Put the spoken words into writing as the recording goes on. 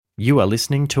You are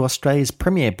listening to Australia's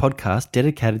premier podcast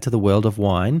dedicated to the world of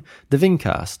wine, the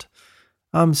Vincast.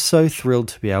 I'm so thrilled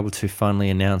to be able to finally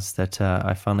announce that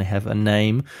I finally have a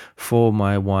name for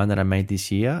my wine that I made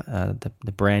this year.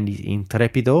 The brand is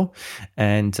Intrepido,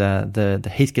 and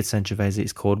the Heathcote Sangiovese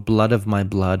is called Blood of My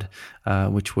Blood,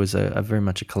 which was a very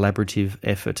much a collaborative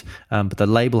effort. But the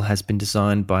label has been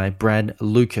designed by Brad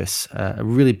Lucas, a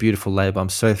really beautiful label. I'm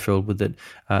so thrilled with it.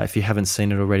 If you haven't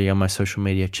seen it already on my social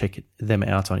media, check them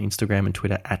out on Instagram and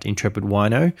Twitter at Intrepid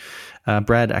Wino.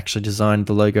 Brad actually designed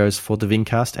the logos for the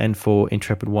Vincast and for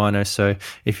Intrepid Wino, so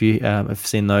if you have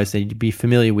seen those, then you'd be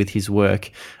familiar with his work.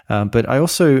 But I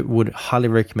also would highly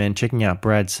recommend checking out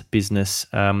Brad's business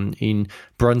in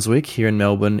Brunswick here in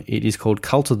Melbourne. It is called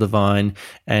Cult of the Vine,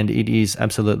 and it is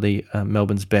absolutely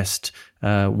Melbourne's best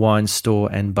wine store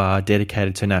and bar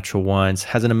dedicated to natural wines.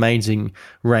 Has an amazing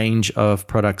range of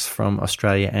products from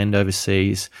Australia and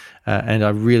overseas, and I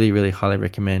really, really highly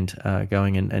recommend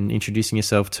going and introducing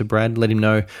yourself to Brad. Let him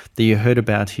know that you heard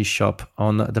about his shop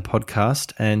on the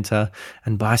podcast,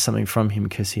 and buy something from him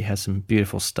because he has some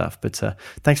beautiful stuff. But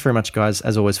thanks very much, guys,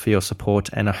 as always, for your support,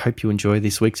 and I hope you enjoy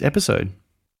this week's episode.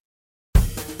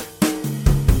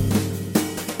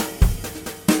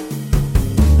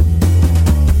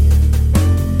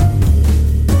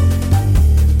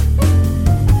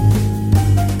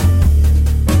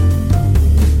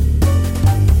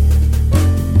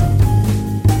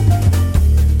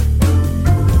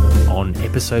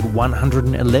 Episode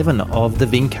 111 of the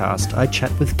Vincast, I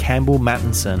chat with Campbell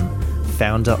Mattinson,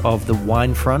 founder of The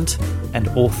Wine Front and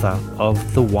author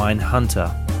of The Wine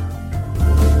Hunter.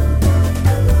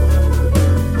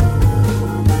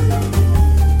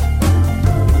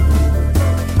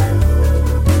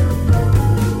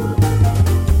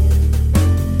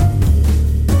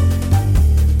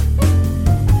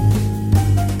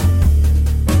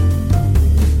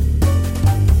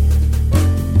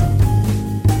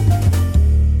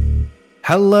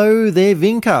 Hello there,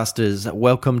 Vincasters.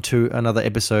 Welcome to another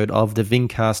episode of the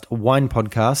Vincast Wine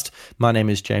Podcast. My name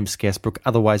is James Scarsbrook,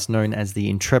 otherwise known as the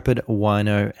Intrepid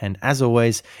Wino, and as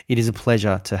always, it is a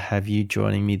pleasure to have you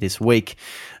joining me this week.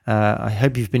 I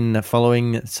hope you've been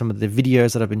following some of the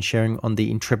videos that I've been sharing on the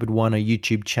Intrepid Wino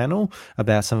YouTube channel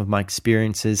about some of my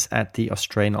experiences at the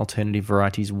Australian Alternative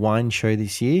Varieties Wine Show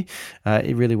this year.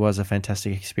 It really was a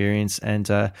fantastic experience, and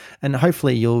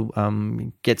hopefully you'll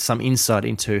get some insight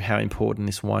into how important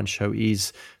this wine show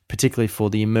is, particularly for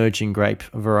the emerging grape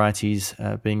varieties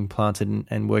being planted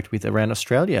and worked with around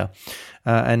Australia.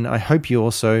 And I hope you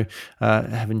also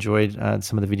have enjoyed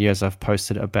some of the videos I've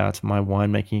posted about my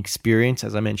winemaking experience.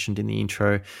 As I mentioned in the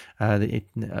intro,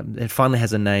 it finally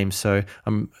has a name, so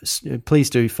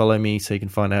please do follow me so you can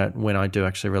find out when I do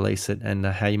actually release it and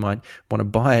how you might want to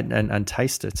buy it and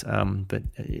taste it. But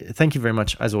thank you very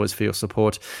much, as always, for your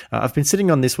support. I've been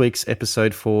sitting on this week's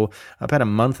episode for about a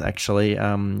month, actually.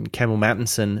 Campbell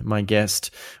Mattinson, my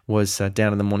guest, was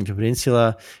down in the Mornington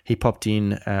Peninsula. He popped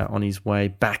in on his way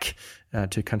back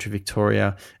to country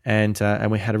Victoria, and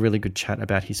we had a really good chat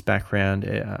about his background.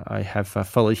 I have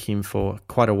followed him for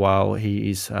quite a while. He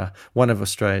is one of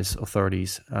Australia's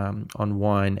authorities on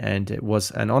wine, and it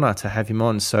was an honour to have him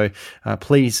on. So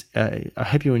please, I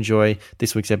hope you enjoy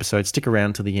this week's episode. Stick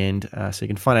around to the end so you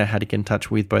can find out how to get in touch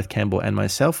with both Campbell and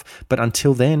myself. But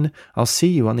until then, I'll see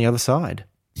you on the other side.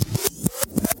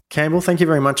 Campbell, thank you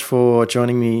very much for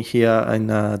joining me here in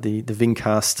the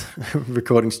Vincast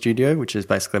recording studio, which is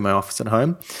basically my office at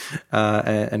home,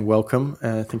 and welcome.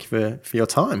 Thank you for your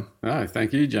time. Oh,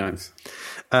 thank you, James.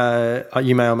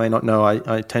 You may or may not know,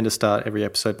 I tend to start every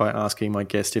episode by asking my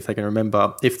guest if they can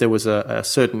remember if there was a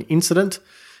certain incident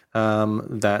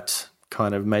that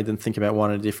kind of made them think about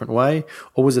wine in a different way,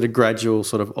 or was it a gradual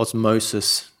sort of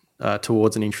osmosis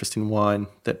towards an interest in wine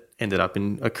that ended up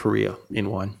in a career in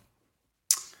wine?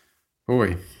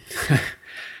 Boy,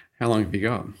 how long have you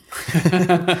got?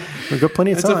 We've got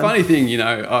plenty of time. It's a funny thing, you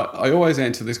know. I always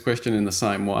answer this question in the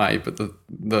same way, but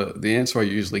the answer I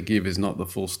usually give is not the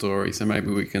full story. So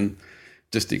maybe we can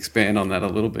just expand on that a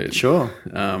little bit. Sure.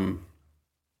 You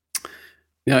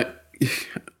know,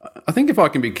 I think if I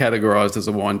can be categorised as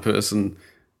a wine person,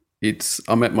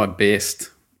 I'm at my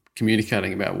best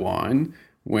communicating about wine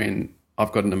when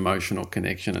I've got an emotional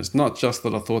connection. It's not just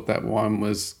that I thought that wine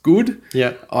was good.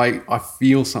 Yeah. I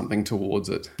feel something towards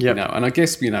it. Yeah. You know, and I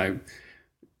guess, you know,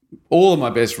 all of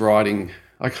my best writing,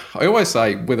 I always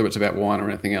say, whether it's about wine or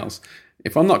anything else,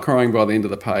 if I'm not crying by the end of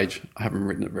the page, I haven't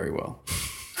written it very well.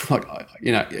 Like,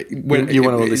 you know, when you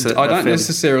want to listen, I don't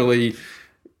necessarily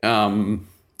the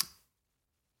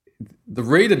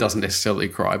reader doesn't necessarily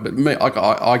cry, but me,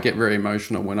 I get very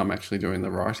emotional when I'm actually doing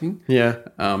the writing. Yeah.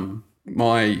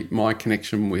 my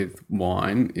connection with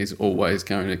wine is always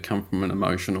going to come from an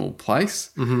emotional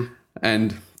place. Mm-hmm.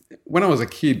 And when I was a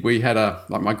kid, we had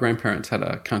my grandparents had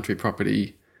a country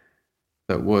property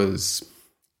that was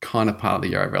kind of part of the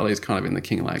Yarra Valley. It's kind of in the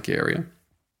Kinglake area.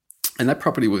 And that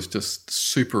property was just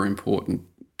super important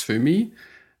to me.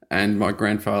 And my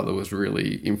grandfather was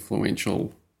really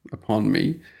influential upon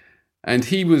me. And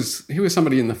he was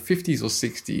somebody in the 50s or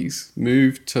 60s,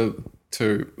 moved to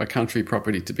a country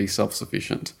property to be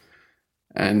self-sufficient,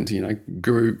 and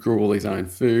grew all his own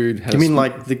food. You mean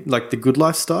like the good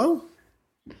lifestyle?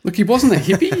 Look, he wasn't a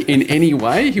hippie in any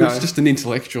way. He was just an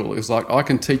intellectual. It was like, I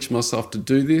can teach myself to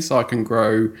do this. I can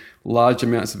grow large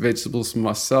amounts of vegetables for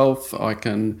myself. I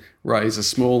can raise a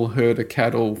small herd of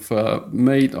cattle for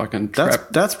meat. I can trap.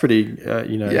 That's pretty,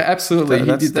 Yeah, absolutely.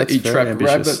 He did that. He trapped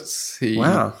ambitious. Rabbits.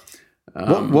 Wow.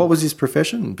 What was his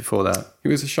profession before that? He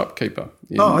was a shopkeeper.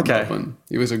 Okay. Melbourne.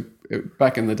 He was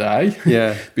back in the day.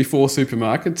 Yeah. Before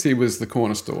supermarkets, he was the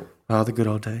corner store. Oh, the good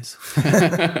old days.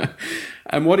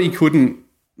 And what he couldn't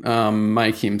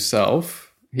make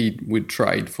himself, he would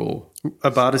trade for. A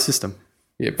barter system.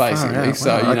 Yeah, basically. Wow.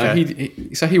 So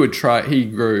Okay. he would trade. He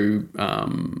grew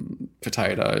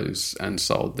potatoes and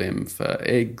sold them for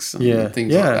eggs and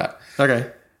things like that. Okay.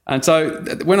 And so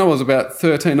when I was about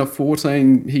 13 or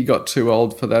 14, he got too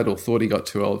old for that, or thought he got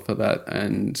too old for that,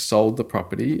 and sold the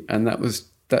property. And I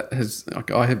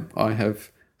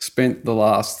have spent the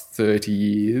last 30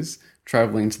 years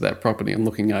travelling to that property and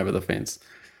looking over the fence.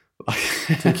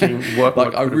 Thinking what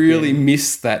I really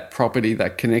miss that property,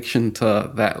 that connection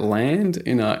to that land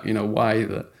in a way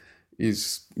that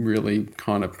is really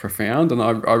kind of profound. And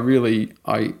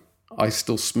I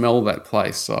still smell that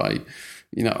place. I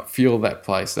feel that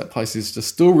place. That place is just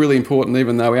still really important,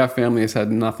 even though our family has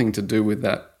had nothing to do with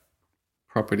that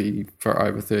property for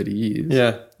over 30 years.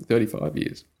 Yeah. 35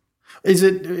 years. Is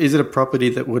it a property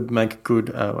that would make good,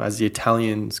 as the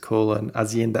Italians call an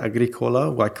azienda agricola?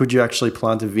 Like, could you actually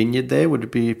plant a vineyard there? Would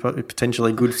it be a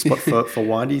potentially good spot for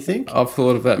wine, do you think? I've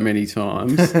thought of that many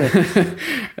times.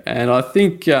 And I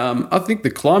think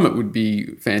the climate would be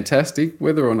fantastic,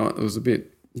 whether or not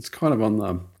it's kind of on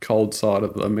the cold side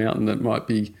of the mountain. That might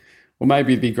be, or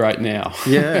maybe it'd be great now.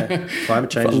 Yeah, climate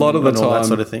change a lot of the and all time, that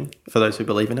sort of thing, for those who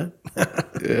believe in it.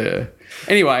 Yeah.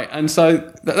 Anyway, and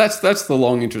so that's the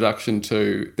long introduction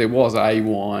to, there was a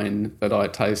wine that I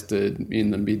tasted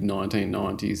in the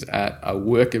mid-1990s at a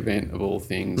work event of all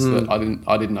things that I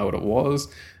didn't know what it was.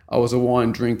 I was a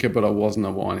wine drinker, but I wasn't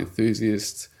a wine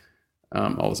enthusiast. I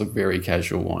was a very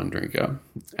casual wine drinker.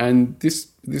 And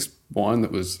this wine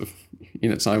that was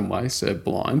in its own way served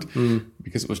blind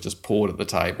because it was just poured at the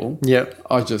table. Yeah.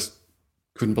 I just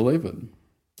couldn't believe it.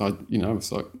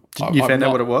 It's like... You found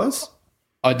out what it was?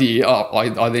 I did.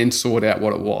 I then sought out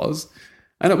what it was.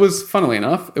 And it was, funnily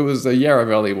enough, it was a Yarra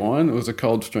Valley wine. It was a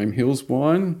Coldstream Hills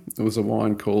wine. It was a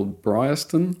wine called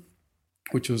Bryanston,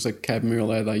 which was a Cab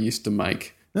Merlot they used to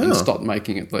make and stopped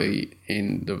making at the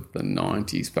end of the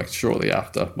 90s. In fact, shortly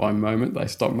after my moment, they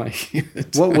stopped making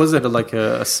it. What was it, like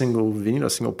a single vineyard, a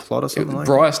single plot or something like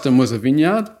that? Bryanston was a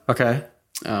vineyard. Okay.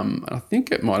 I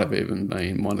think it might have even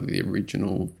been one of the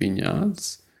original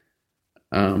vineyards.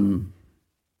 And,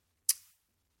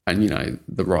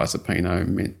 the rice of Pinot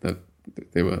meant that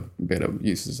there were better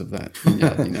uses of that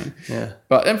vineyard, Yeah.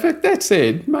 But in fact, that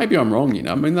said, maybe I'm wrong,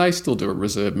 I mean, they still do a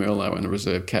Reserve Merlot and a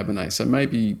Reserve Cabernet, so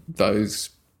maybe those,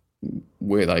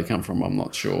 where they come from, I'm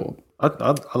not sure.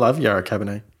 I love Yarra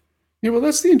Cabernet. Yeah, well,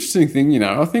 that's the interesting thing,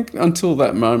 I think until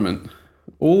that moment,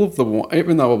 all of the,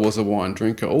 even though I was a wine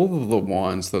drinker, all of the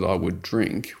wines that I would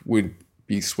drink would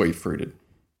be sweet fruited.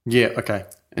 Yeah, okay.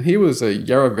 And here was a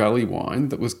Yarra Valley wine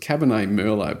that was Cabernet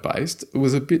Merlot based. It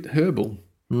was a bit herbal.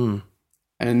 Mm.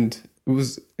 And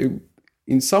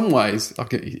in some ways,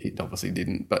 it obviously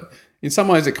didn't, but in some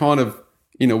ways it kind of,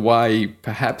 in a way,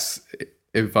 perhaps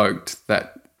evoked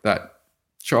that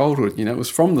childhood. It was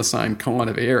from the same kind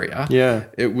of area. Yeah.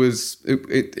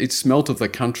 It smelt of the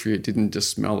country. It didn't just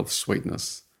smell of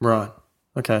sweetness. Right.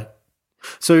 Okay.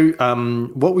 So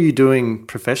what were you doing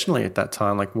professionally at that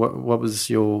time? Like what was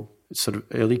your sort of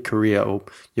early career or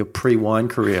your pre-wine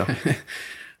career?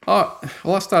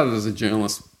 I started as a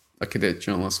cadet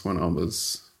journalist when I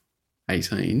was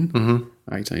 18,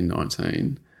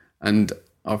 19, and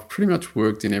I've pretty much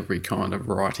worked in every kind of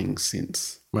writing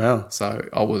since. Wow. So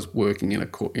I was working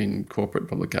in corporate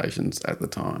publications at the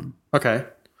time. Okay.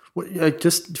 Well,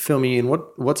 just fill me in.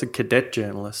 What's a cadet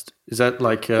journalist? Is that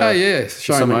like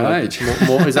showing my age.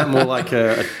 More, is that more like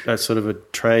a sort of a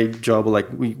trade job, or like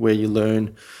where you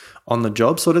learn on the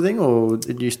job sort of thing, or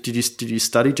did you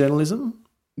study journalism?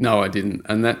 No, I didn't,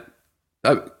 and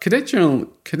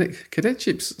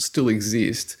Cadetships still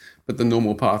exist, but the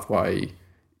normal pathway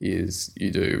is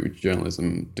you do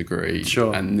journalism degree,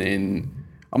 Sure. and then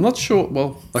I'm not sure.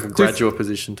 Well, Like a graduate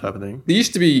position type of thing. there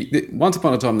used to be once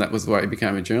upon a time that was the way you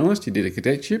became a journalist. You did a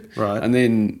cadetship, Right. and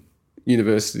then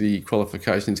university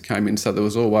qualifications came in. So there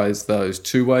was always those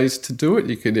two ways to do it.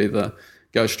 You could either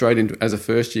go straight into as a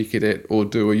first year cadet or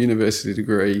do a university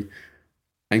degree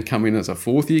and come in as a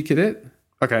fourth year cadet.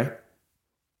 Okay.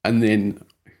 And then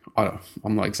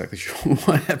I'm not exactly sure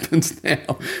what happens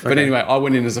now. But anyway, I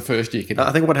went in as a first year cadet.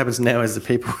 I think what happens now is that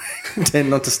people tend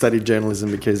not to study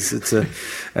journalism because it's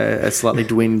a slightly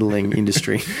dwindling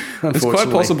industry. It's quite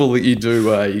possible that you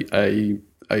do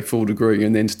a full degree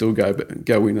and then still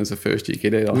go in as a first year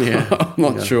cadet. I'm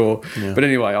not sure. Yeah. But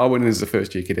anyway, I went in as a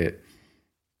first year cadet.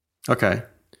 Okay.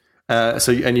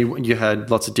 And you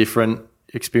had lots of different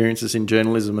experiences in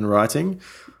journalism and writing?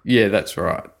 Yeah, that's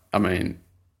right. I mean,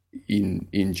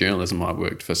 in journalism, I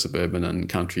worked for suburban and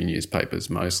country newspapers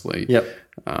mostly. Yep.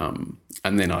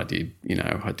 And then I did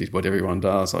what everyone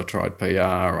does. I tried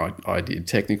PR. I did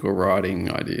technical writing.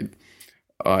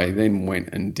 I then went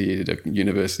and did a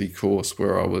university course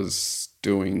where I was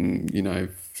doing,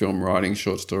 film writing,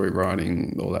 short story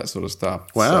writing, all that sort of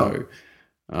stuff. Wow. So,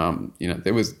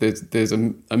 there's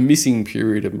a missing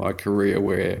period of my career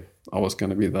where I was going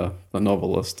to be the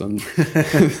novelist and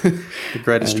the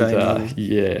great Australian.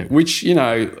 Yeah, which,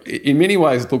 in many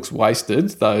ways looks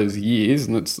wasted, those years,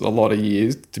 and it's a lot of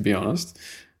years, to be honest,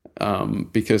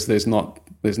 because there's not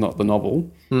the novel.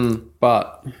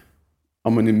 But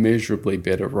I'm an immeasurably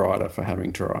better writer for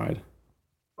having tried.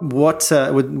 What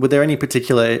were there any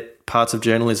particular parts of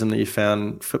journalism that you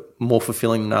found more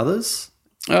fulfilling than others?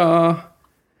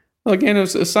 Again,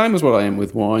 it's the same as what I am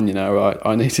with wine.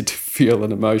 I needed to feel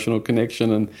an emotional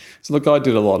connection. And so, look, I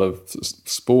did a lot of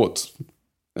sports,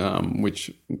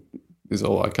 which is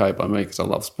all okay by me because I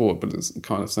love sport, but it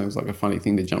kind of seems like a funny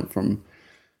thing to jump from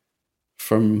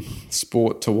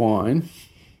sport to wine.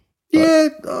 Yeah,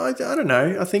 I don't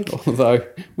know. I think... Although,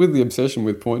 with the obsession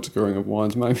with point scoring of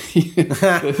wines, maybe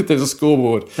there's a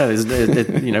scoreboard.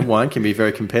 No, wine can be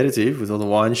very competitive with all the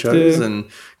wine shows and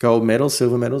gold medals,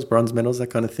 silver medals, bronze medals, that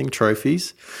kind of thing,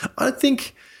 trophies. I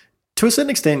think, to a certain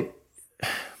extent,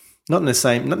 not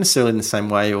necessarily in the same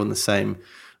way or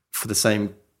for the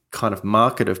same kind of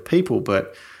market of people,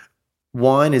 but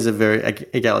wine is a very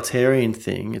egalitarian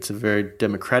thing. It's a very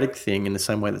democratic thing in the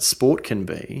same way that sport can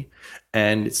be,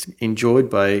 and it's enjoyed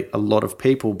by a lot of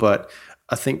people. But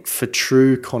I think for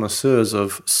true connoisseurs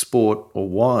of sport or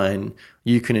wine,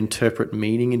 you can interpret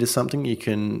meaning into something. You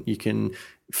can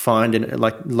find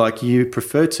like you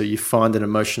prefer to. You find an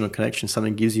emotional connection.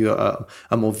 Something gives you a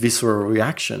more visceral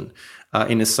reaction.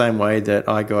 In the same way that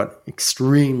I got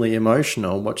extremely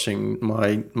emotional watching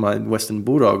my Western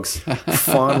Bulldogs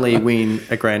finally win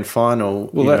a grand final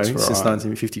since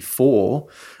 1954.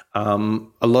 A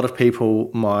lot of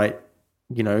people might,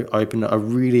 open a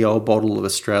really old bottle of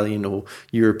Australian or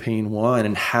European wine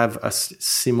and have a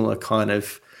similar kind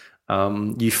of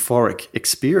euphoric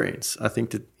experience. I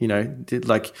think that,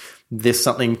 there's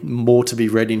something more to be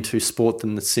read into sport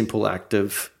than the simple act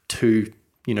of two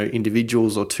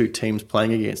individuals or two teams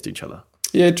playing against each other.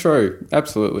 Yeah, true.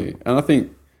 Absolutely. And I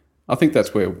think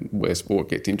that's where sport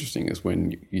gets interesting is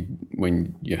when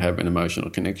you have an emotional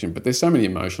connection. But there's so many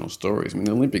emotional stories. I mean,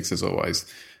 the Olympics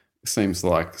seems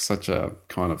like such a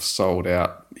kind of sold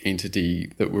out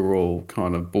entity that we're all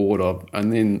kind of bored of.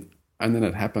 And then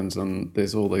it happens and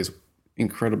there's all these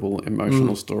incredible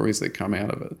emotional stories that come out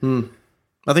of it.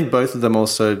 I think both of them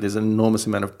also, there's an enormous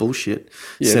amount of bullshit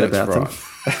said about them.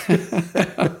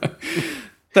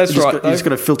 That's right. You just got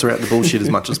to filter out the bullshit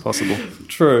as much as possible.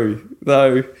 True.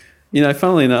 Though,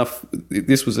 funnily enough,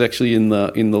 this was actually in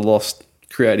the lost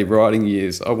creative writing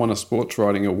years. I won a sports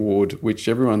writing award, which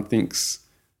everyone thinks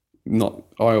I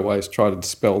always try to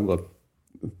dispel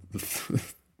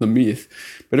the myth,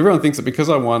 but everyone thinks that because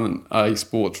I won a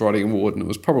sports writing award, and it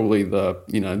was probably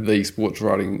the sports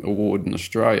writing award in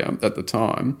Australia at the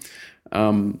time,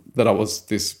 that I was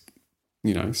this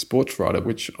sports writer,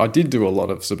 which I did do a lot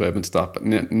of suburban stuff, but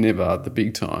never the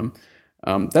big time.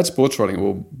 That sports writing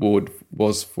award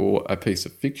was for a piece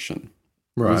of fiction.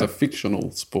 Right. It was a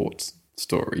fictional sports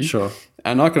story. Sure.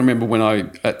 And I can remember when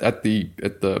I at the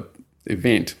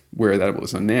event where that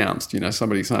was announced,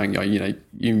 somebody saying,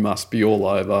 you must be all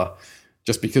over,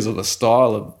 just because of the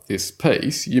style of this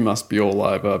piece, you must be all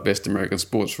over Best American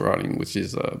Sports Writing, which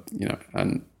is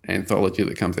an anthology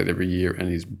that comes out every year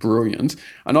and is brilliant.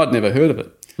 And I'd never heard of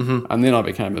it. Mm-hmm. And then I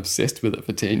became obsessed with it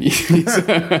for 10 years.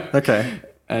 Okay.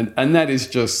 And that is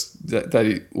just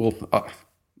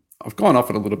I've gone off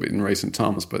it a little bit in recent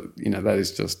times, but that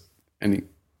is just an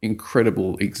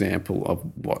incredible example of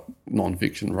what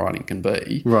non-fiction writing can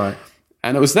be. Right.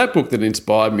 And it was that book that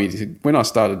inspired me to, when I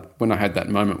had that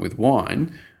moment with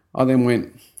wine, I then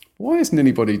went, why isn't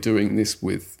anybody doing this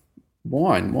with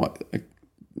wine? What?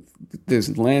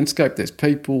 There's landscape, there's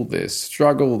people, there's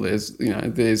struggle, there's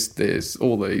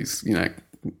all these,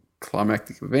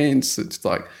 climactic events. It's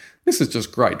like, this is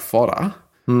just great fodder.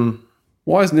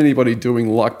 Why isn't anybody doing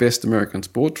like best American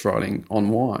sports writing on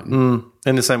wine?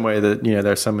 In the same way that,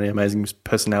 there are so many amazing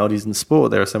personalities in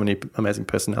sport, there are so many amazing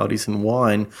personalities in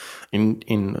wine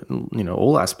in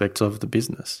all aspects of the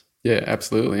business. Yeah,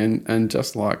 absolutely. And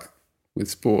just like with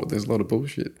sport, there's a lot of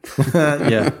bullshit.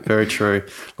 Yeah, very true.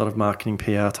 A lot of marketing,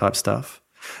 PR type stuff.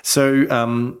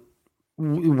 So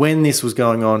when this was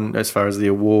going on, as far as the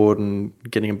award and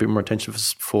getting a bit more attention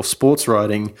for sports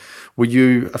writing, were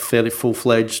you a fairly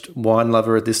full-fledged wine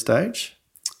lover at this stage?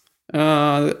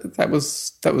 That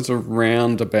was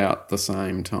around about the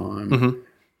same time.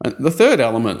 And the third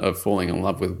element of falling in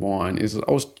love with wine is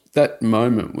I was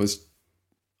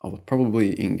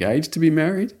probably engaged to be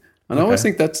married. And I always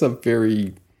think that's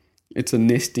it's a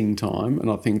nesting time.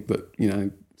 And I think that,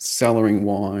 cellaring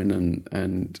wine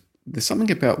and there's something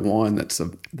about wine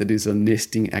that is a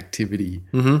nesting activity.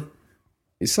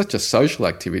 It's such a social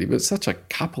activity, but it's such a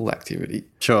couple activity.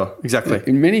 Sure, exactly.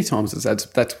 In many times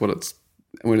that's what it's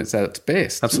when it's at its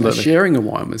best. Absolutely. Sharing a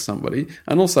wine with somebody.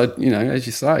 And also, as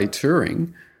you say,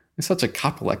 touring is such a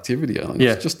couple activity. I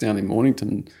was just down in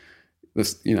Mornington,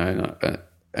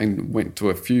 and went to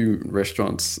a few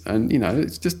restaurants, and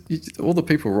it's just all the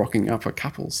people rocking up are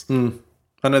couples.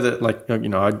 I know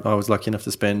that, I was lucky enough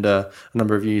to spend a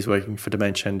number of years working for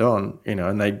Domaine Chandon,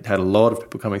 and they had a lot of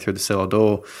people coming through the cellar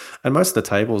door, and most of the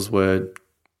tables were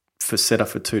set up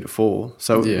for 2 to 4.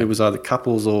 So it was either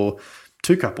couples or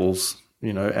 2 couples,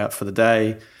 out for the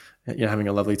day, having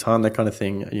a lovely time, that kind of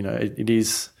thing.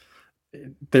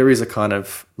 There is a kind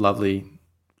of lovely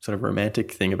sort of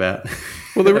romantic thing about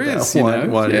there is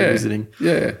wine visiting.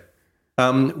 Yeah.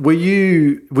 Were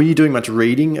you doing much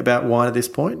reading about wine at this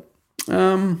point?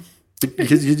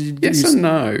 Because yes and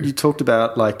no. You talked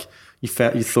about you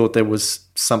thought there was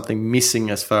something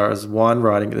missing as far as wine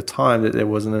writing at the time, that there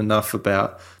wasn't enough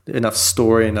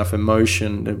story, enough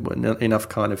emotion, enough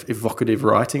kind of evocative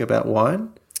writing about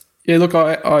wine. Yeah, look,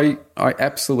 I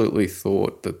absolutely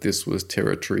thought that this was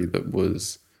territory that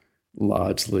was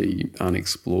largely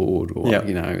unexplored, or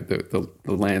the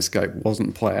landscape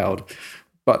wasn't ploughed.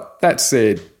 But that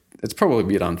said, it's probably a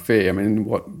bit unfair. I mean,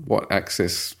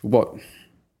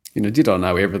 did I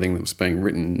know everything that was being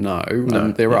written? No.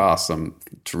 There are some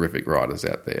terrific writers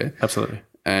out there. Absolutely.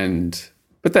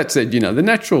 But that said, the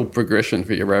natural progression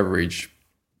for your average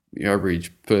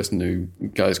person who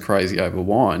goes crazy over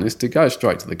wine is to go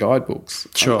straight to the guidebooks.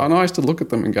 Sure. And I used to look at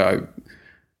them and go,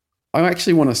 I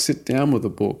actually want to sit down with a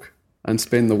book and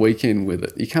spend the weekend with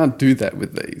it. You can't do that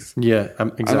with these. Yeah,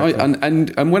 exactly.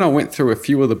 And when I went through a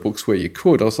few of the books where you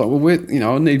could, I was like,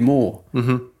 well, I need more.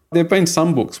 There have been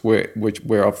some books where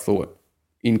I've thought,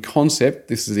 in concept,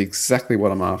 this is exactly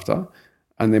what I'm after.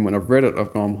 And then when I've read it,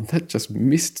 I've gone, well, that just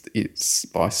missed it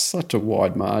by such a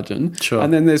wide margin. Sure.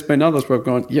 And then there's been others where I've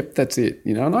gone, yep, that's it.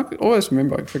 And I always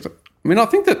remember, I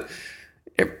think that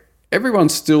everyone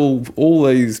still, all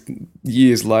these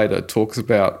years later, talks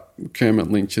about Kermit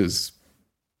Lynch's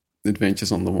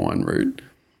adventures on the wine route.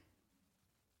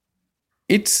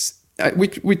 It's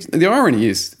which the irony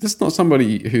is, this is not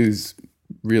somebody who's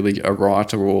really a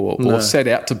writer or set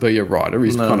out to be a writer.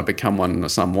 He's kind of become one in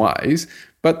some ways.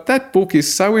 But that book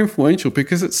is so influential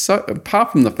because it's so,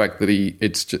 apart from the fact that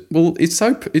it's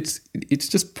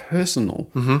just personal.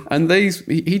 And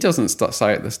he doesn't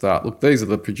say at the start, look, these are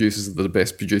the producers that are the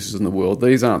best producers in the world.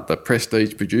 These aren't the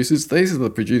prestige producers. These are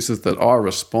the producers that I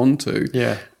respond to.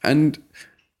 Yeah. And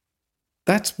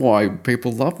that's why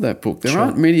people love that book. There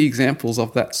aren't many examples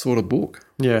of that sort of book.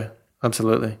 Yeah,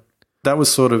 absolutely. That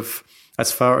was sort of,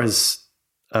 as far as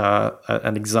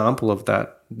an example of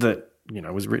that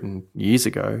was written years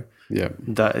ago. Yeah,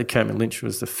 that Campbell Lynch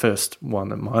was the first one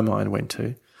that my mind went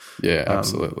to. Yeah,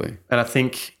 absolutely. And I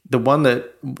think the one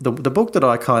that the book that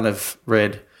I kind of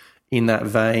read in that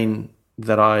vein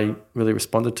that I really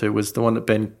responded to was the one that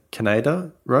Ben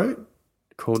Canada wrote,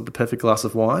 called The Perfect Glass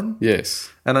of Wine. Yes.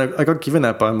 And I got given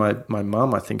that by my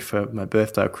mum, I think, for my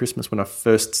birthday or Christmas when I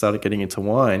first started getting into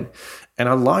wine. And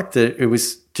I liked it. It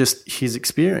was just his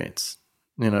experience,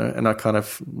 and I kind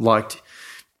of liked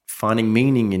finding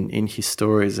meaning in his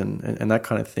stories and that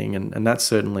kind of thing. And that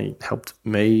certainly helped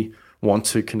me want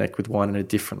to connect with wine in a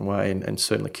different way and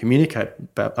certainly communicate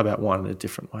about wine in a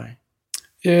different way.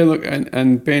 Yeah, look,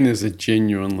 and Ben is a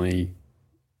genuinely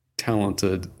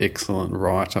talented, excellent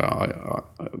writer.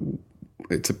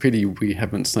 It's a pity we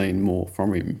haven't seen more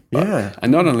from him. Yeah.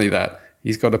 And not only that,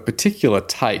 he's got a particular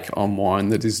take on wine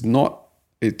that is not,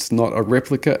 it's not a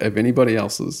replica of anybody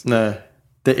else's. No.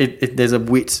 There's a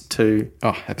wit to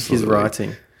his writing.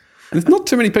 And there's not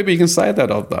too many people you can say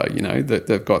that of, though, you know, that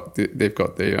they've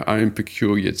got their own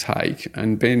peculiar take,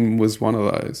 and Ben was one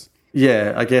of those.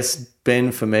 Yeah, I guess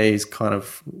Ben for me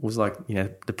was like, you know,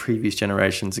 the previous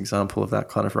generation's example of that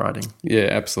kind of writing. Yeah,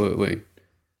 absolutely.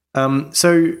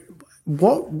 So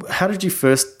how did you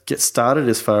first get started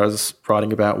as far as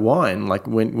writing about wine? Like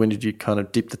when did you kind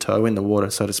of dip the toe in the water,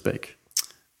 so to speak?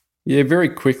 Yeah, very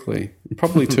quickly,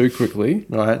 probably too quickly.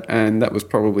 Right. And that was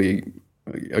probably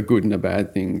a good and a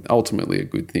bad thing, ultimately a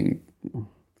good thing.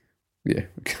 Yeah,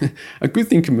 a good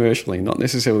thing commercially, not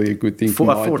necessarily a good thing for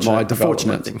my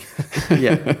development. Thing.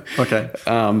 Yeah, okay.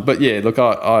 But yeah, look,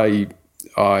 I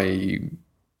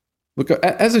look,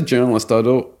 as a journalist, I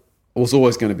was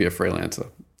always going to be a freelancer.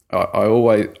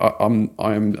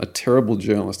 I am a terrible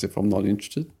journalist if I'm not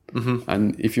interested. Mm-hmm.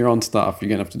 And if you're on staff, you're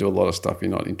going to have to do a lot of stuff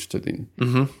you're not interested in.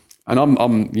 Mm-hmm. And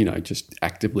I'm you know, just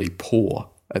actively poor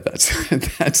at that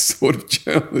sort of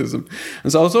journalism.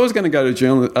 And so I was always going to go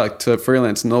to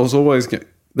freelance, and I was always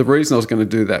the reason I was going to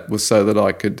do that was so that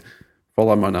I could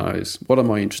follow my nose. What am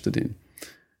I interested in?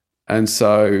 And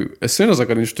so as soon as I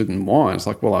got interested in wine, it's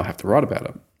like, well, I have to write about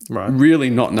it. Right. Really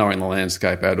not knowing the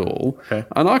landscape at all. Okay.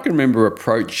 And I can remember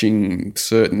approaching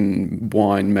certain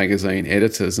wine magazine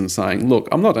editors and saying, look,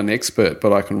 I'm not an expert,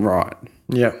 but I can write.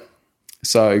 Yeah.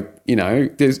 So, you know,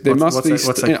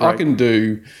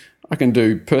 I can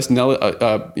do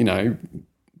personality,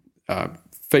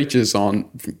 features on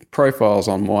profiles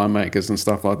on winemakers and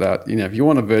stuff like that. You know, if you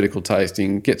want a vertical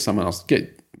tasting, get someone else,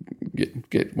 get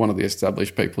one of the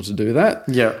established people to do that.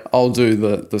 Yeah, I'll do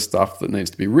the stuff that needs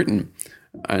to be written.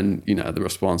 And you know, the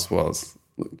response was,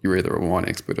 look, you're either a wine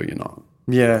expert or you're not.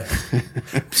 Yeah.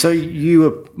 So you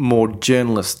were more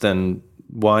journalist than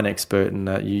wine expert, in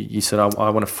that you said, I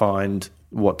want to find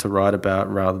what to write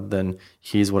about rather than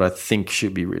here's what I think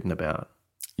should be written about.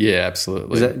 Yeah,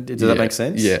 absolutely. Does that make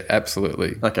sense? Yeah,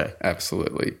 absolutely. Okay.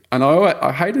 Absolutely. And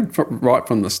I hated right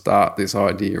from the start this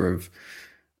idea of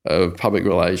public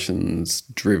relations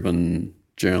driven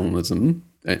journalism,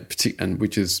 and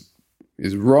which is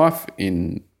rife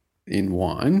in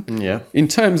wine. Yeah. In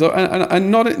terms of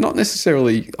and not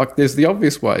necessarily like there's the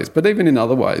obvious ways, but even in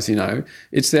other ways, you know,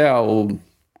 it's our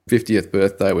 50th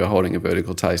birthday, we're holding a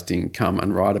vertical tasting, come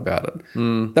and write about it.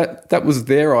 Mm. That was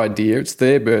their idea, it's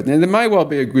their birthday. And there may well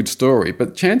be a good story,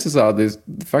 but chances are the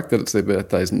fact that it's their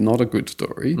birthday is not a good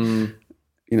story. Mm.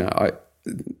 You know,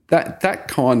 that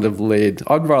kind of led,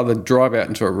 I'd rather drive out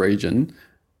into a region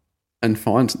and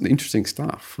find some interesting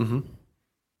stuff. Mm-hmm.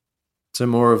 So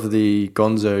more of the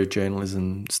gonzo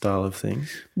journalism style of thing.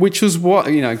 Which was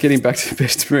what, you know, getting back to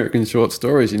Best American Short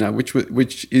Stories, you know,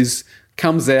 which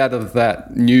comes out of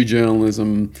that new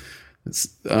journalism,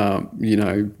 you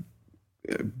know,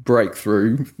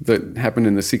 breakthrough that happened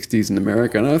in the 60s in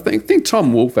America. And I think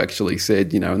Tom Wolfe actually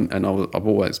said, you know, and I've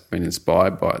always been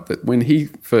inspired by it, that when he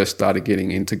first started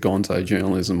getting into gonzo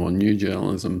journalism or new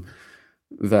journalism,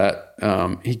 that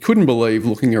he couldn't believe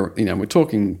looking at, you know, we're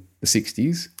talking the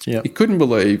 60s. Yep. He couldn't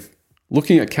believe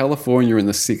looking at California in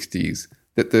the 60s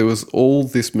that there was all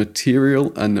this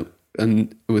material and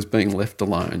it was being left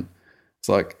alone. It's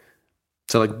like,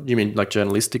 so like you mean like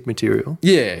journalistic material?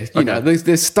 Yeah, you know,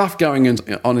 there's stuff going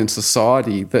on in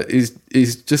society that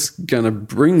is just going to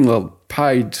bring the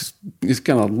page, is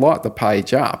going to light the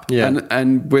page up. Yeah,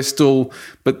 and we're still,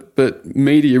 but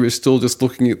media is still just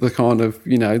looking at the kind of,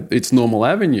 you know, its normal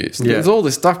avenues. Yeah. There's all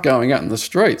this stuff going out in the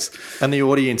streets, and the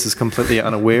audience is completely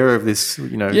unaware of this.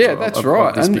 You know, yeah, that's right,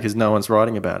 of this because no one's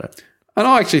writing about it. And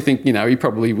I actually think, you know, he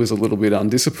probably was a little bit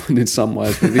undisciplined in some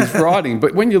ways with his writing.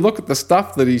 But when you look at the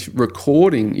stuff that he's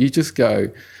recording, you just go,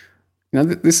 you know,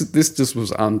 this just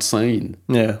was unseen.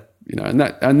 Yeah. You know,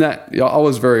 and that I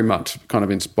was very much kind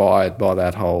of inspired by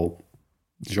that whole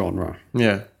genre.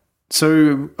 Yeah.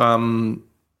 So,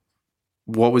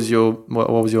 what was your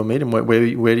medium? Where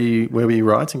were you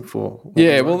writing for?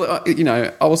 Well, you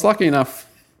know, I was lucky enough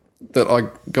that I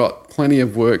got plenty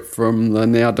of work from the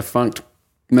now defunct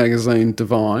magazine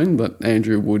Divine that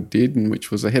Andrew Wood did, and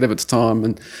which was ahead of its time.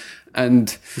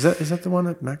 And is that the one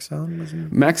that Max Allen was in?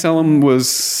 Max Allen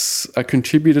was a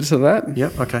contributor to that.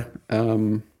 Yep. Okay.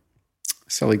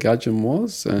 Sally Gudgeon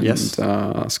was, and yes.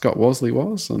 Scott Wosley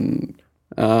was, and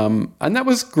that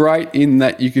was great in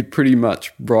that you could pretty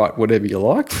much write whatever you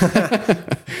liked.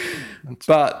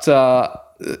 But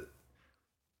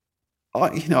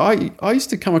I used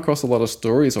to come across a lot of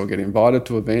stories or get invited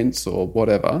to events or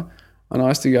whatever, and I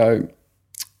used to go,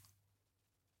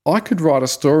 I could write a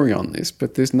story on this,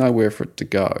 but there's nowhere for it to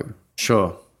go.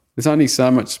 Sure. There's only so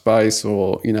much space,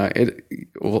 or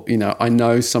I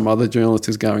know some other journalist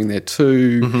is going there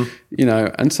too,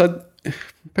 and so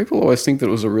people always think that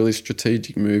it was a really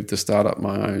strategic move to start up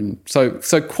my own. So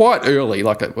quite early,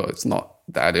 it's not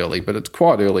that early, but it's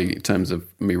quite early in terms of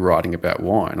me writing about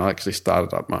wine. I actually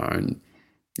started up my own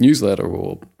newsletter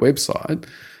or website,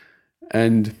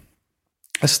 and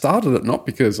I started it not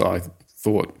because I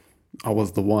thought I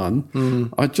was the one.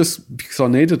 Because I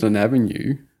needed an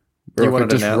avenue where I could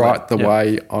just write the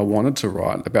way I wanted to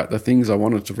write about the things I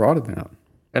wanted to write about.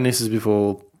 And this is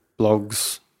before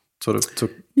blogs sort of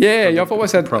took. Yeah, I've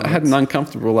always had an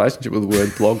uncomfortable relationship with the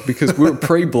word blog because we were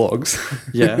pre-blogs.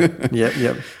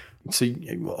 Yeah. So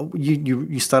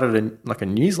you started a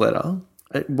newsletter.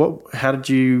 How did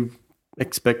you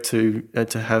expect to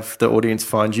have the audience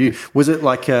find you? Was it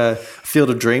like a Field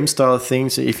of Dreams style thing?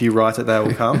 So if you write it, they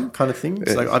will come kind of thing?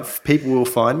 It's like people will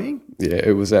find me? Yeah,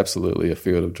 it was absolutely a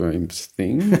Field of Dreams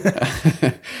thing.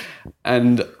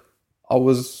 And I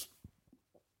was,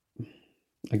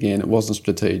 again, it wasn't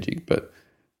strategic, but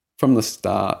from the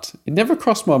start, it never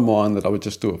crossed my mind that I would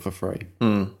just do it for free.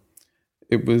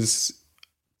 It was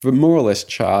more or less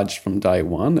charged from day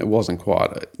one. It wasn't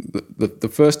quite. The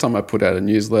first time I put out a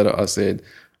newsletter, I said,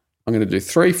 I'm going to do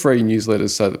 3 free newsletters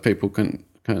so that people can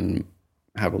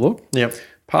have a look. Yep.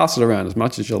 Pass it around as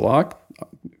much as you like.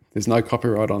 There's no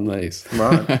copyright on these.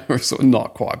 Right. Sort of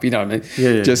not quite, but you know what I mean?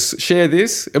 Yeah. Just share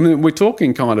this. I mean, we're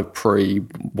talking kind of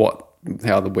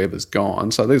how the web has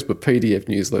gone. So these were PDF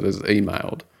newsletters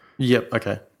emailed. Yep,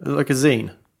 okay. Like a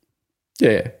zine?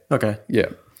 Yeah. Okay.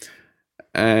 Yeah.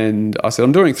 And I said,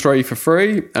 I'm doing 3 for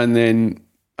free, and then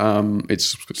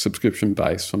it's subscription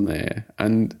based from there.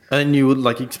 And you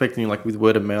would expecting with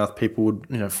word of mouth, people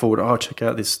would forward, check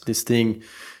out this thing,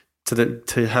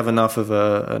 to have enough of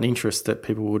an interest that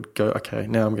people would go, okay,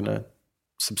 now I'm going to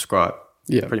subscribe.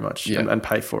 Yeah, pretty much, yeah. and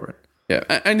pay for it.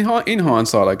 Yeah, and in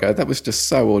hindsight, I go, that was just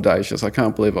so audacious. I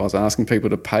can't believe I was asking people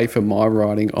to pay for my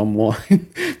writing on wine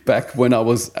back when I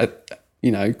was at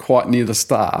quite near the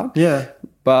start. Yeah,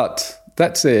 but.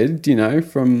 That said,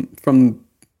 from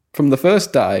the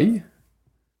first day,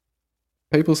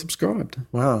 people subscribed.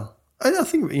 Wow. I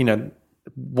think,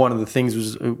 one of the things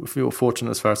was we feel fortunate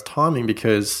as far as timing,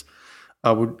 because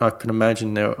I can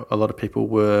imagine a lot of people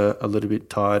were a little bit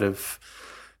tired of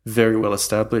very well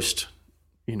established,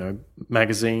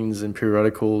 magazines and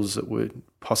periodicals that were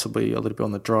possibly a little bit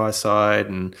on the dry side,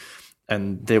 and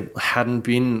there hadn't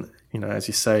been, as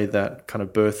you say, that kind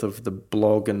of birth of the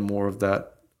blog and more of that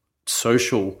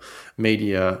social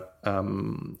media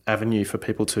avenue for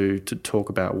people to talk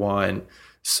about wine.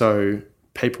 So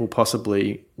people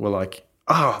possibly were like,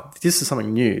 this is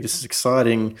something new. This is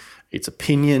exciting. It's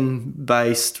opinion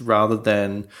based rather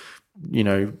than,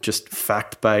 just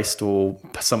fact based or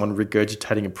someone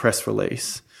regurgitating a press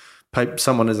release.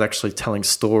 Someone is actually telling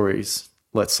stories.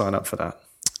 Let's sign up for that.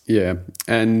 Yeah.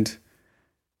 And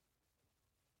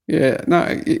yeah, no,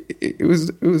 it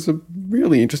was a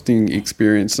really interesting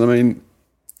experience. I mean,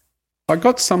 I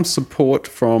got some support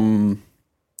from.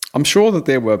 I'm sure that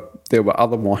there were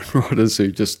other wine writers who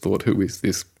just thought, "Who is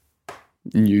this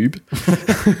noob?"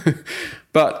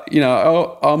 But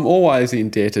I'm always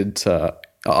indebted to.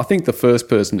 I think the first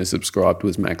person who subscribed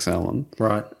was Max Allen,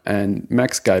 right? And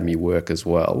Max gave me work as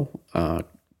well.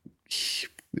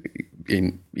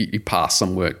 He passed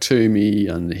some work to me,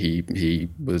 and he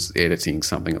was editing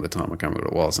something at the time. I can't remember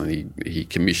what it was, and he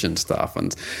commissioned stuff,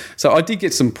 and so I did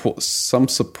get some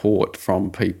support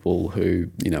from people who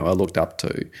I looked up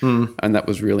to, and that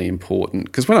was really important.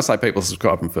 Because when I say people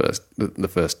subscribing the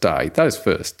first day, those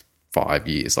first 5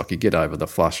 years, you get over the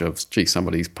flush of, gee,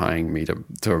 somebody's paying me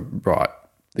to write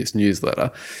this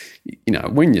newsletter.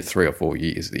 When you're 3 or 4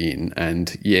 years in,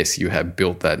 and yes, you have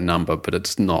built that number, but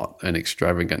it's not an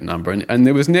extravagant number. And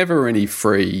there was never any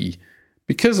free,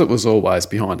 because it was always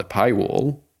behind a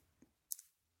paywall,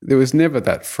 there was never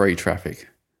that free traffic.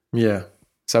 Yeah.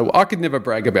 So I could never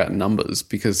brag about numbers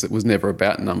because it was never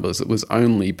about numbers. It was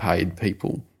only paid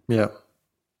people. Yeah.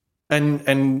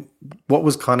 And what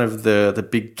was kind of the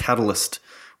big catalyst,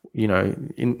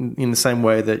 in the same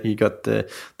way that you got the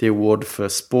award for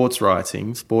sports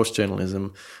writing, sports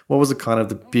journalism, what was the kind of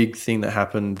the big thing that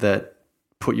happened that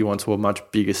put you onto a much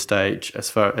bigger stage as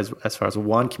far as a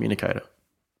wine communicator?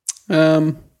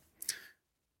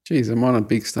 Geez, I'm on a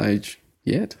big stage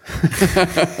yet.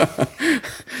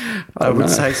 I would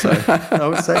say so. I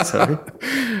would say so.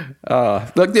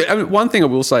 One thing I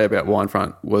will say about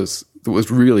Winefront that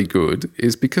was really good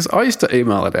is because I used to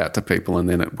email it out to people and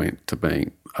then it went to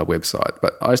being a website.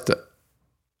 But I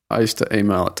used to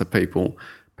email it to people.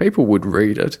 People would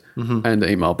read it and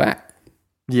email back.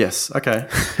 Yes. Okay.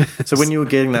 So when you were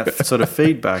getting that sort of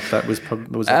feedback, that was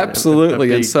probably absolutely. a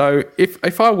big... And so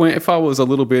if I was a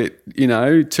little bit,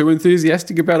 too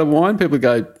enthusiastic about a wine, people would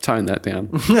go, tone that down.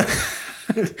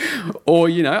 Or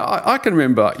I can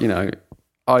remember,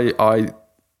 I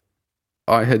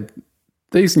had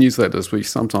these newsletters which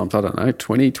sometimes, I don't know,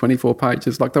 20, 24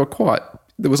 pages. Like there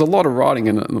was a lot of writing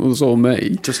in it, and it was all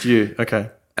me. Just you. Okay.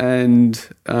 And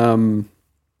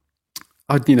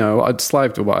I'd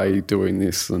slaved away doing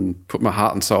this and put my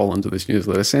heart and soul into this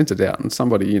newsletter, sent it out, and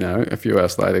somebody, a few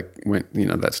hours later went,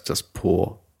 that's just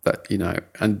poor. That,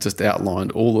 and just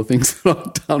outlined all the things that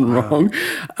I'd done wrong.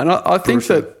 And I think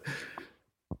that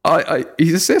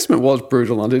his assessment was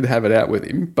brutal. I did have it out with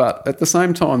him, but at the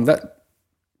same time, that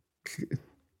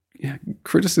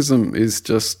criticism is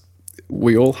just,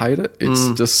 we all hate it. It's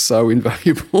just so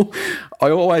invaluable. I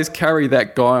always carry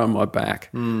that guy on my back.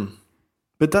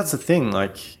 But that's the thing,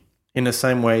 like in the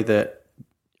same way that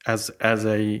as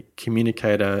a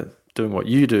communicator doing what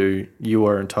you do, you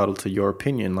are entitled to your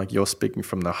opinion. Like you're speaking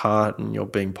from the heart and you're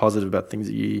being positive about things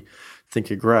that you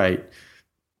think are great.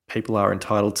 People are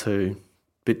entitled to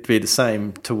be the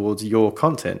same towards your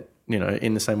content,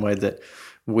 in the same way that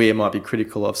we might be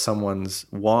critical of someone's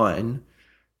wine,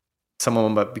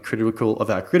 someone might be critical of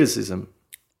our criticism.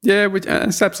 Yeah, which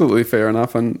it's absolutely fair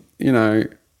enough. And,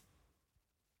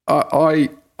 I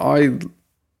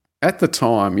at the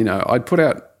time, I'd put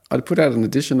out an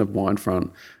edition of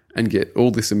Winefront and get all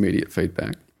this immediate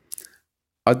feedback.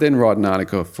 I'd then write an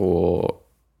article for,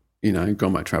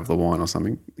 Gourmet Traveller Wine or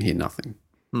something, hear nothing.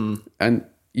 And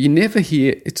you never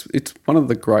hear, it's one of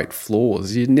the great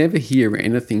flaws, you never hear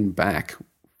anything back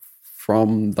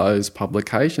from those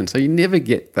publications. So you never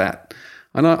get that.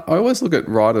 And I always look at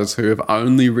writers who have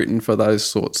only written for those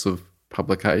sorts of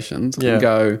publications and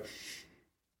go,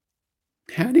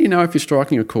 how do you know if you're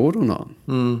striking a chord or not?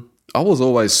 I was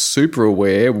always super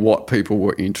aware what people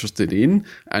were interested in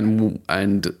and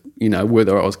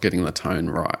whether I was getting the tone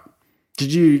right.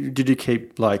 Did you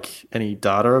keep like any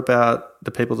data about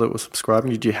the people that were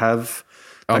subscribing? Did you have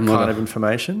that kind of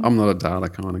information? I'm not a data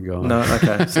kind of guy. No,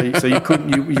 okay. So you couldn't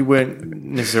you weren't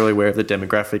necessarily aware of the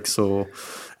demographics or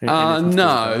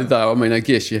no, though. I mean, I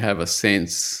guess you have a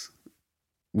sense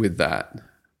with that,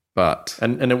 but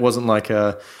and it wasn't like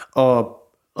a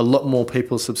lot more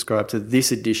people subscribe to this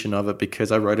edition of it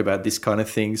because I wrote about this kind of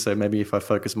thing. So maybe if I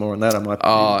focus more on that, I might.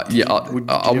 Did you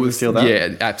ever feel that?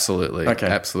 Yeah, absolutely. Okay,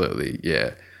 absolutely.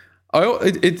 Yeah.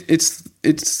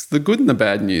 It's the good and the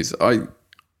bad news.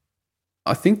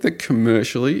 I think that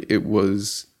commercially it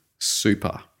was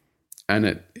super,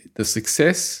 and the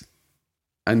success.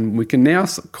 And we can now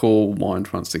call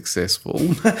Winefront successful.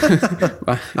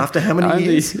 After how many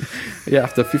years? Yeah,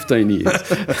 after 15 years.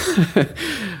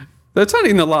 It's only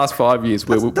in the last 5 years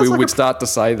where we would start to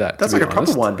say that. That's like a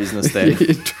proper wine business then.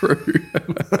 Yeah, true.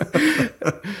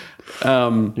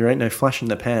 You ain't no flash in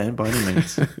the pan by any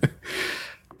means.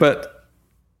 But,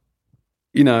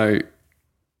 the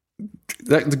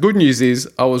good news is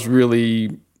I was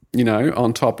really,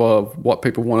 on top of what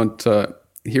people wanted to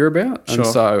hear about. Sure. And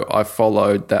so I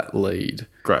followed that lead.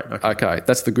 Great. Okay,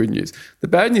 that's the good news. The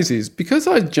bad news is because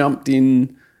I jumped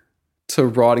in to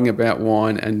writing about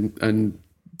wine and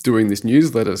doing this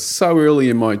newsletter so early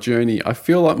in my journey, I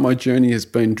feel like my journey has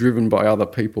been driven by other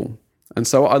people. And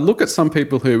so I look at some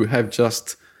people who have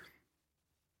just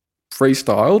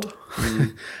freestyled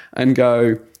and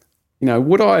go,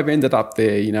 would I have ended up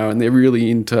there, and they're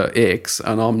really into X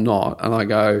and I'm not. And I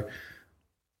go,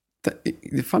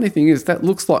 the funny thing is that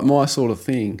looks like my sort of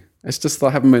thing. It's just I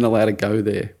haven't been allowed to go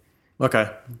there. Okay.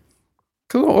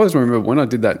 Because I always remember when I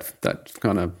did that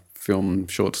kind of film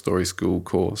short story school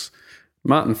course,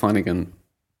 Martin Flanagan,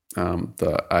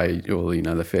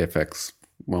 the Fairfax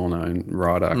well-known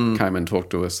writer, came and talked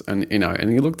to us, and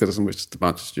he looked at us and was just a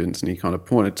bunch of students, and he kind of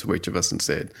pointed to each of us and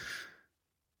said,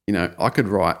 I could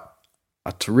write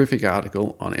a terrific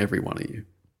article on every one of you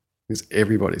because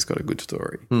everybody's got a good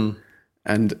story.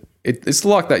 And it's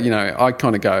like that, I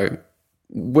kind of go,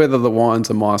 whether the wines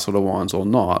are my sort of wines or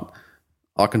not,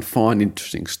 I can find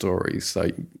interesting stories. So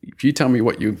if you tell me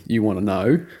what you want to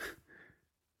know,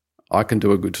 I can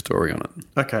do a good story on it.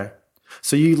 Okay.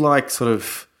 So you like sort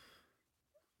of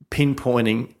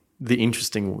pinpointing the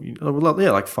interesting,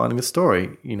 like finding the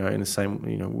story, in the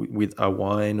same, with a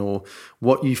wine, or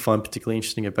what you find particularly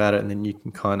interesting about it, and then you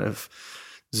can kind of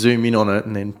zoom in on it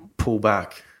and then pull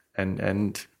back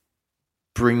and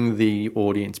bring the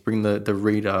audience, bring the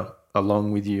reader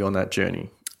along with you on that journey.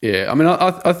 Yeah, I mean,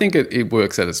 I think it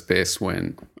works at its best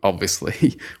when I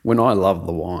love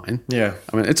the wine. Yeah.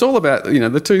 I mean, it's all about,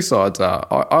 the two sides are,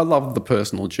 I love the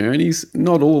personal journeys.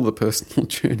 Not all the personal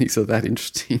journeys are that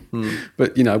interesting.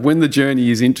 But, when the journey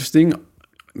is interesting,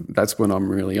 that's when I'm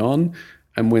really on.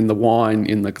 And when the wine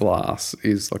in the glass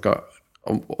is like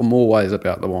I'm always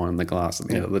about the wine in the glass at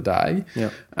the end of the day.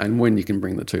 Yeah. And when you can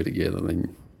bring the two together,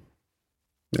 then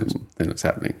it's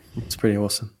happening. It's pretty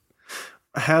awesome.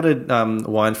 How did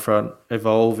Winefront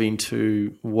evolve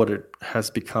into what it has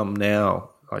become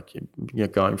now? Like,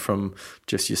 going from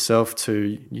just yourself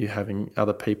to you having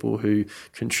other people who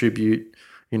contribute,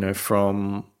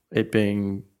 from it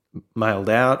being mailed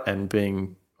out and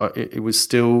being, it was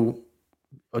still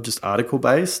just article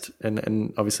based,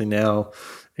 and obviously now,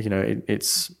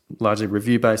 it's largely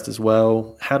review based as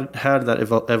well. How did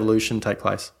that evolution take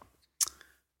place?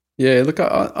 Yeah, look,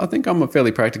 I think I'm a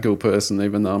fairly practical person,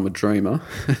 even though I'm a dreamer.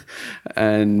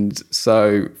 And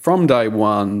so from day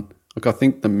one, look, I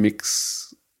think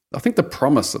the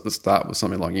promise at the start was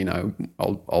something like,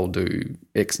 I'll do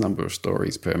X number of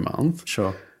stories per month.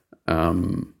 Sure.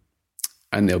 And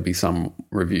there'll be some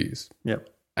reviews. Yep.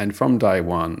 And from day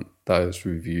one, those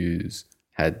reviews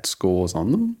had scores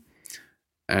on them.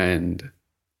 And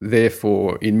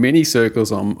therefore, in many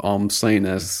circles, I'm seen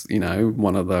as,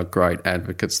 one of the great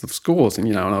advocates of scores. And,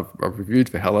 and I've reviewed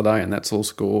for Halliday, and that's all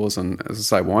scores. And as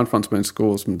I say, Winefront's been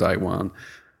scores from day one.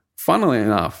 Funnily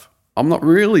enough, I'm not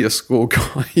really a score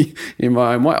guy in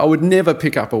my own way. I would never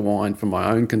pick up a wine for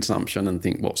my own consumption and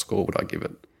think, what score would I give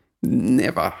it?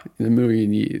 Never in a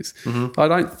million years. Mm-hmm. I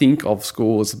don't think of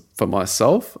scores for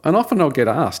myself, and often I'll get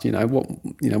asked,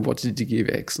 what did you give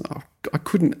X? I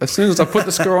couldn't. As soon as I put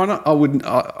the score on it,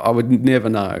 I would never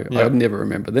know. Yeah. I would never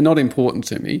remember. They're not important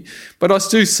to me, but I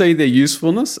do see their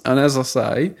usefulness. And as I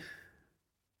say,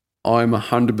 I'm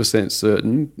 100%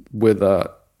 certain, whether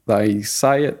they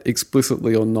say it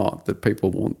explicitly or not, that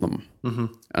people want them. Mm-hmm.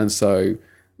 And so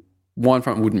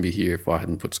Winefront wouldn't be here if I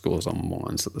hadn't put scores on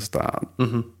wines at the start.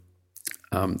 Mm-hmm.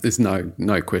 There's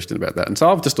no question about that. And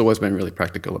so I've just always been really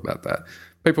practical about that.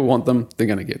 People want them, they're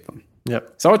going to get them.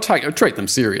 Yep. So I treat them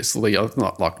seriously. It's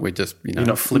not like we're just, You're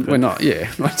not flippant. We're not,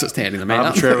 not just handing them out.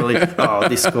 Arbitrarily,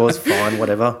 this score's fine,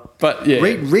 whatever. But yeah.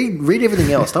 Read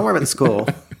everything else. Don't worry about the score.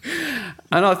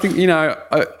 And I think,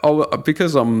 I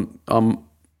because I'm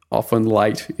often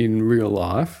late in real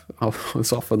life, I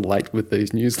was often late with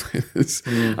these newsletters.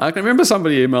 I can remember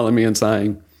somebody emailing me and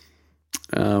saying,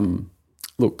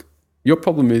 look, your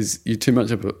problem is you're too much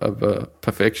of a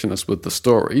perfectionist with the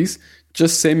stories.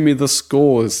 Just send me the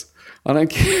scores. I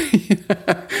don't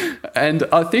care. And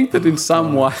I think that in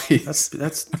some ways,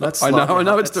 that's I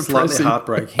know it's depressing, slightly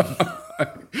heartbreaking.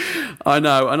 I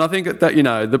know, and I think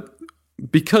that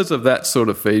because of that sort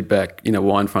of feedback,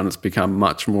 Winefront has become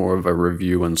much more of a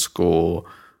review and score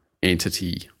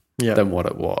entity than what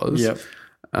it was. Yep.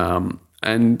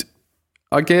 And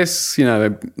I guess,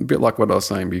 a bit like what I was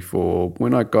saying before,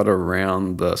 when I got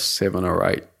around the 7 or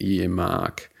 8 year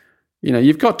mark,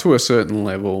 you've got to a certain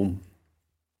level.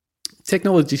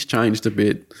 Technology's changed a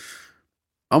bit.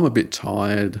 I'm a bit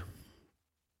tired.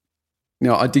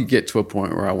 I did get to a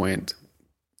point where I went,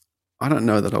 I don't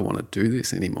know that I want to do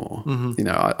this anymore. Mm-hmm.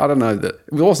 I don't know that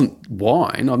it wasn't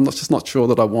wine. I'm just not sure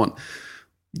that I want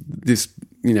this,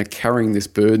 carrying this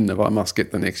burden of I must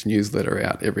get the next newsletter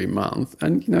out every month.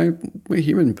 And, we're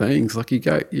human beings. Like you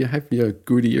have your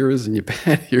good eras and your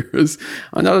bad eras.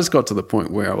 And I just got to the point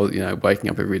where I was,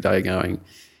 waking up every day going,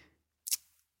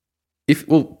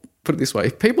 put it this way,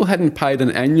 if people hadn't paid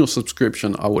an annual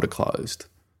subscription, I would have closed.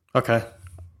 Okay.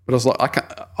 But I was like,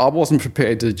 I wasn't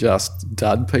prepared to just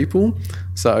dud people.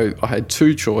 So I had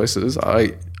two choices.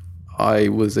 I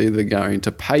was either going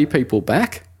to pay people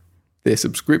back their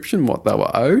subscription, what they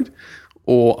were owed,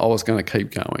 or I was going to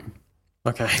keep going.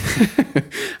 Okay.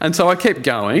 And so I kept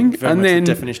going. Very and much then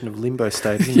the definition of limbo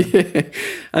state, isn't it?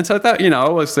 And so that, I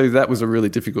always see that was a really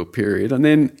difficult period. And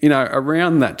then,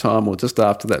 around that time or just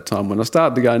after that time when I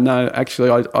started to go, no, actually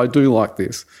I do like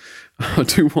this. I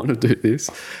do want to do this.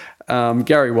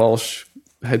 Gary Walsh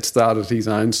had started his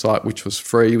own site, which was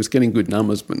free. He was getting good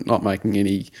numbers, but not making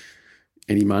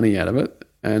any money out of it.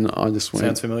 And I just went...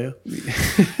 Sounds familiar.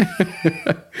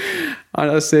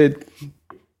 And I said,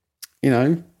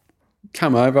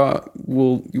 come over,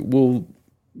 we'll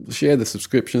share the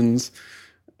subscriptions,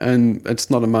 and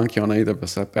it's not a monkey on either of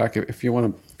us back. If you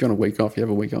want you want a week off, you have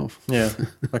a week off. Yeah.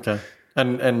 Okay.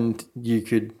 And you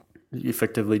could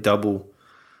effectively double,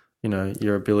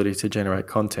 your ability to generate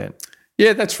content.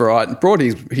 Yeah, that's right. Brought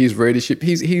his readership.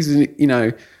 He's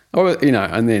and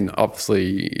then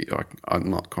obviously I'm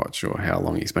not quite sure how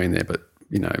long he's been there, but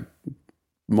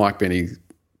Mike Benny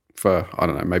for, I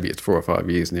don't know, maybe it's 4 or 5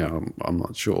 years now. I'm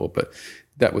not sure, but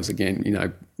that was again,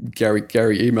 Gary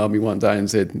emailed me one day and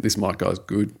said, "This Mike guy's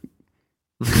good.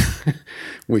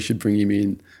 We should bring him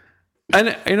in."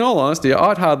 And in all honesty,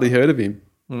 I'd hardly heard of him.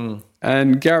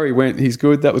 And Gary went, "He's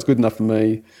good. That was good enough for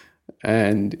me."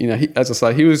 And as I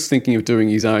say, he was thinking of doing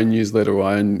his own newsletter or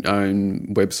own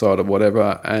website or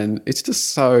whatever. And it's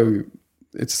just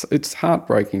it's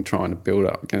heartbreaking trying to build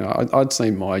up. I'd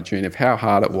seen my journey of how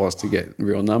hard it was to get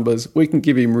real numbers. We can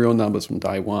give him real numbers from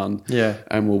day one,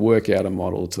 and we'll work out a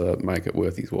model to make it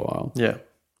worth his while. Yeah,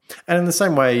 and in the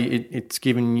same way, it's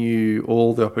given you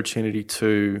all the opportunity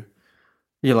to,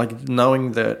 like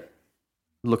knowing that,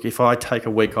 look, if I take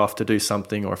a week off to do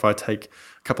something, or if I take a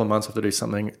couple of months off to do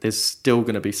something, there's still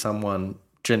going to be someone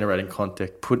generating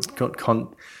content,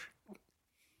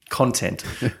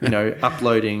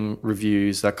 uploading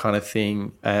reviews, that kind of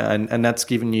thing, and that's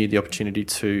given you the opportunity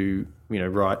to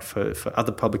write for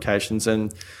other publications,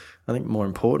 and I think more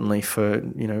importantly for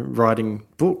writing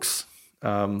books.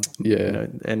 And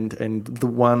the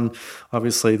one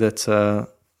obviously that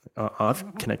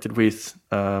I've connected with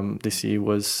this year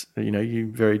was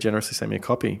you very generously sent me a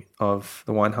copy of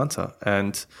The Wine Hunter,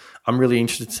 and I'm really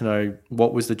interested to know,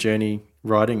 what was the journey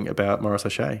writing about Maurice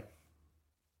O'Shea?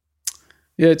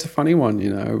 Yeah, it's a funny one,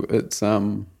 It's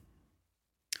as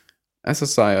I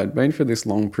say, I'd been for this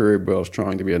long period where I was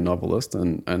trying to be a novelist,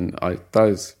 and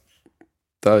those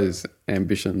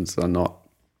ambitions are not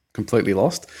completely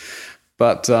lost.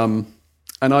 But and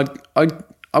I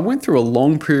went through a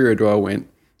long period where I went,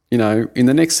 in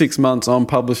the next 6 months I'm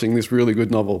publishing this really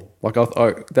good novel. Like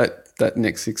that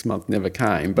next 6 months never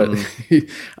came, but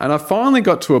and I finally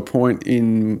got to a point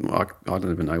in, I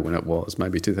don't even know when it was,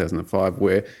 maybe 2005,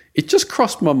 where it just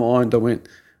crossed my mind. I went,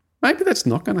 maybe that's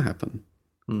not going to happen.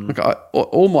 Like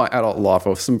all my adult life,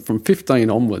 or from 15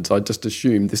 onwards, I just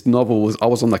assumed this novel I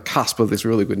was on the cusp of this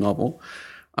really good novel.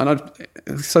 And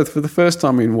so for the first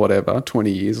time in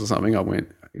 20 years or something, I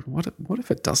went, what if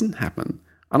it doesn't happen?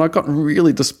 And I got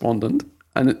really despondent.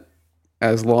 And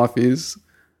as life is,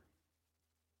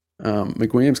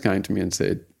 McWilliams came to me and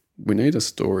said, "We need a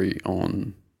story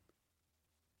on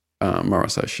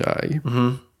Maurice O'Shea.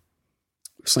 We've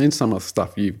seen some of the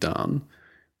stuff you've done.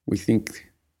 We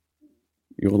think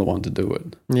you're the one to do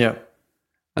it." Yeah.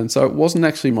 And so it wasn't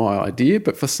actually my idea,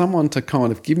 but for someone to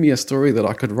kind of give me a story that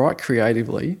I could write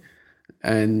creatively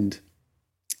and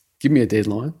give me a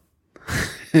deadline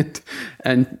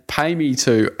and pay me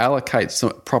to allocate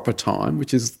some proper time,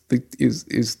 which is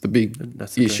the big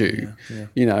issue,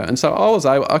 And so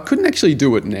I couldn't actually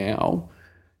do it now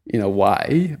in a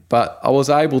way, but I was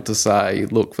able to say,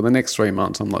 look, for the next 3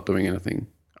 months, I'm not doing anything.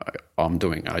 I'm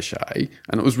doing O'Shea.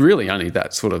 And it was really only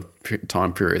that sort of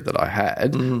time period that I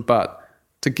had, but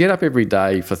to get up every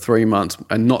day for 3 months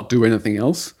and not do anything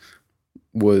else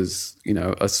was,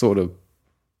 a sort of,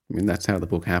 that's how the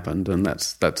book happened, and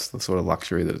that's the sort of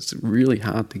luxury that it's really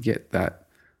hard to get that.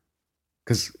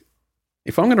 Because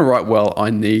if I'm going to write well, I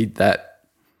need that.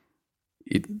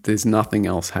 There's nothing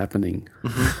else happening,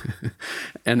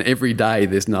 and every day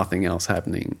there's nothing else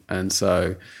happening, and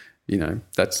so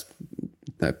that's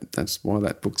why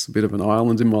that book's a bit of an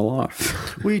island in my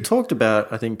life. Well, you talked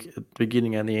about, I think, at the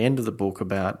beginning and the end of the book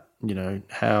about,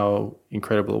 how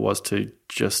incredible it was to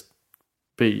just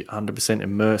be 100%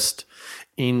 immersed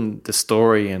in the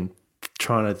story and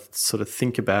trying to sort of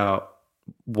think about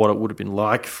what it would have been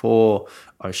like for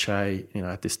O'Shea,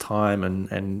 at this time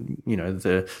and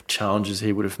the challenges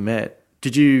he would have met.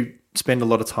 Did you spend a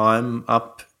lot of time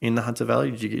up in the Hunter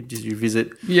Valley? Did you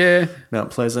visit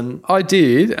Mount Pleasant? I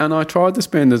did, and I tried to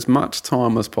spend as much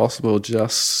time as possible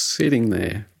just sitting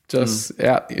there, just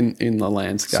out in the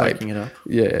landscape. Soaking it up.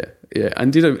 Yeah,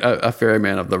 and did a fair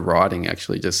amount of the writing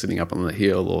actually just sitting up on the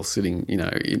hill or sitting,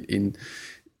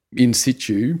 in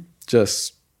situ,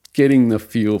 just getting the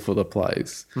feel for the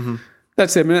place.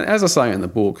 That's it. As I say in the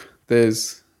book,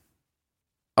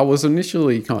 I was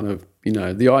initially kind of,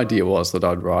 the idea was that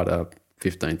I'd write a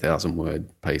 15,000 word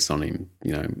piece on him,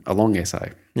 a long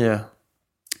essay. Yeah.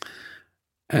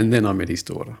 And then I met his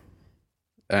daughter.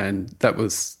 And that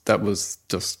was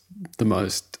just the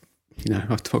most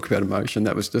I talk about emotion.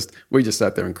 That was just, we just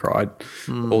sat there and cried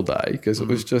all day because it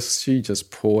was just, she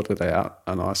just poured it out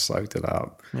and I soaked it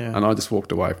up. Yeah. And I just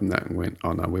walked away from that and went,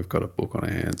 oh no, we've got a book on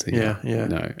our hands here.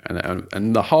 Yeah.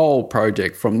 And the whole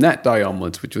project from that day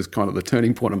onwards, which was kind of the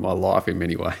turning point of my life in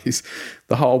many ways,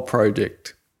 the whole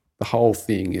project, the whole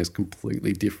thing is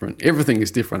completely different. Everything is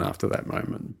different after that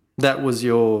moment. That was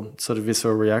your sort of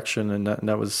visceral reaction, and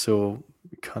that was your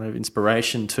kind of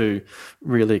inspiration to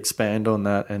really expand on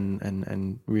that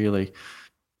and really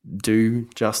do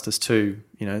justice to,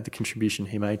 the contribution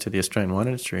he made to the Australian wine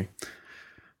industry.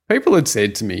 People had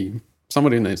said to me,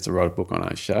 somebody needs to write a book on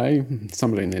O'Shea,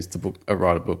 somebody needs to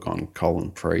write a book on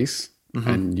Colin Priest,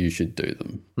 and you should do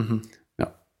them.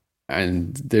 Now,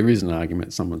 and there is an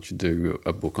argument someone should do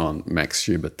a book on Max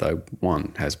Schubert, though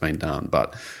one has been done,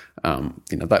 but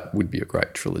that would be a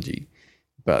great trilogy.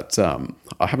 But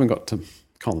I haven't got to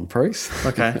Colin Priest.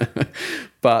 Okay.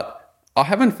 But I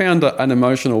haven't found an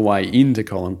emotional way into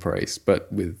Colin Priest,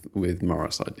 but with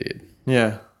Maurice I did.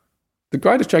 Yeah. The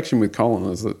great attraction with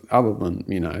Colin is that other than,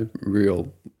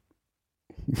 real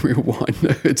wine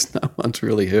nerds, no one's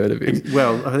really heard of him.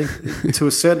 Well, I think to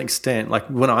a certain extent, like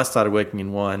when I started working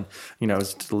in wine, it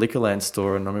was just a Liquorland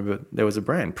store, and I remember there was a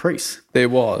brand, Priest. There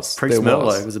was. Priest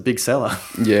Merlot was a big seller.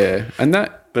 Yeah. And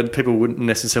but people wouldn't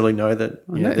necessarily know that.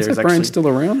 Is that brand still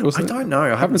around? I don't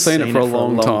know. I haven't seen it for a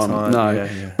long time. No,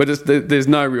 yeah. But there's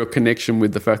no real connection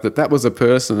with the fact that was a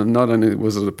person, and not only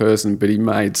was it a person, but he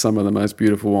made some of the most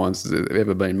beautiful wines that have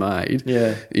ever been made.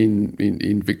 Yeah.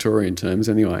 In Victorian terms,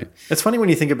 anyway. It's funny when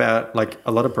you think about like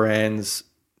a lot of brands.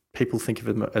 People think of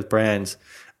them as brands,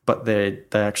 but they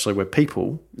actually were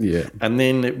people. Yeah. And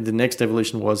then the next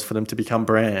evolution was for them to become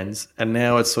brands. And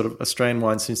now it's sort of Australian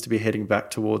wine seems to be heading back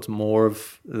towards more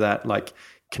of that like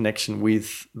connection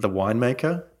with the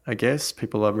winemaker, I guess.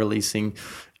 People are releasing,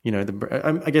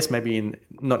 I guess maybe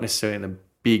not necessarily in the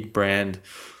big brand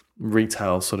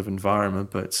retail sort of environment,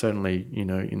 but certainly, in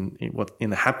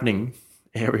the happening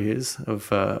areas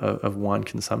of wine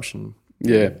consumption.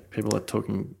 Yeah. People are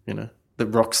talking, the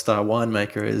rock star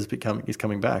winemaker is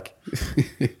coming back,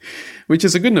 which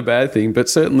is a good and a bad thing. But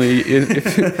certainly,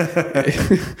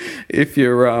 if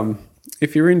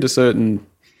you're into certain,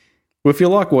 if you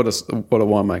like what a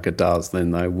winemaker does,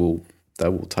 then they will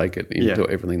take it into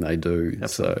everything they do.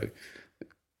 Absolutely.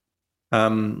 So,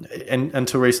 and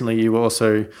until recently, you were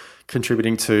also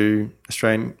contributing to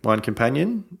Australian Wine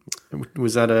Companion.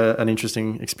 Was that an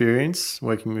interesting experience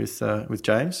working with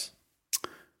James?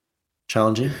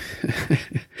 Challenging?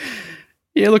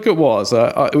 Yeah, look, it was.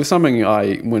 It was something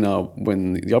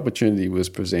when the opportunity was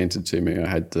presented to me, I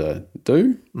had to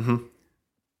do,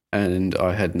 and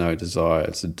I had no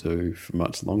desire to do for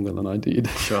much longer than I did.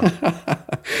 Sure.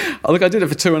 Look, I did it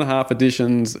for 2.5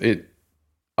 editions.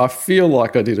 I feel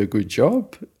like I did a good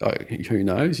job. Who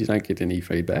knows? You don't get any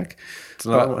feedback. It's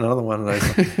another one of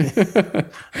those.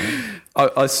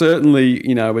 I certainly,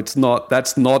 that's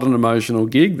not an emotional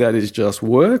gig. That is just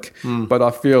work. But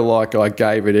I feel like I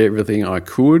gave it everything I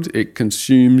could. It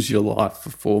consumes your life for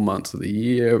 4 months of the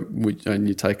year, and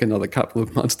you take another couple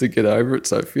of months to get over it.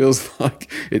 So it feels like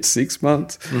it's 6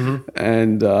 months.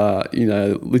 And,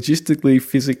 logistically,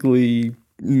 physically,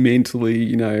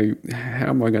 mentally, how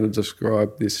am I going to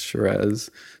describe this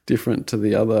Shiraz different to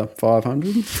the other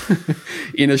 500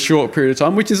 in a short period of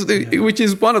time, which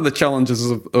is one of the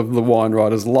challenges of the wine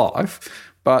writer's life.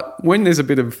 But when there's a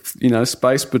bit of,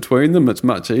 space between them, it's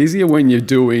much easier. When you're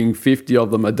doing 50 of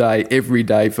them a day, every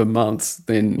day for months,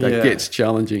 then that gets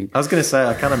challenging. I was going to say,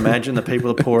 I can't imagine the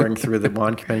people are pouring through the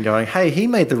wine company going, hey, he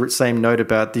made the same note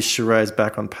about this Shiraz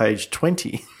back on page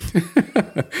 20.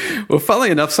 Well, funnily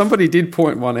enough, somebody did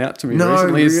point one out to me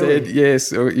recently and said,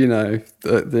 yes, or,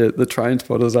 the train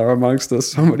spotters are amongst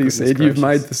us. Somebody said, you've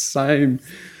made the same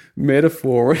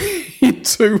metaphor in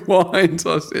 2 wines.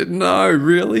 I said, no,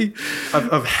 really?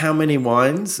 Of how many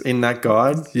wines in that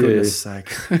guide? Yeah. Goodness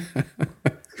sake.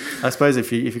 I suppose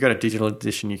if you got a digital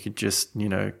edition, you could just,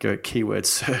 go keyword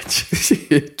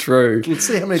search. Yeah, true. Let's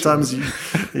see how many times you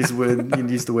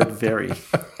use the word very.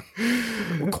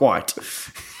 Or quite.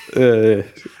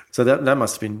 So that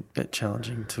must have been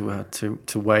challenging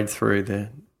to wade through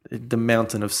the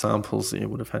mountain of samples that you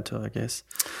would have had to, I guess.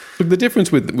 Look, the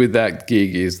difference with that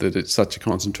gig is that it's such a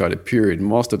concentrated period,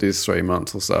 and whilst it is 3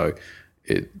 months or so,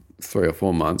 3 or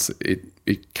 4 months,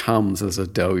 it comes as a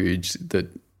deluge that,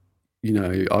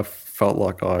 I felt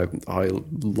like I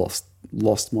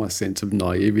lost my sense of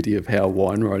naivety of how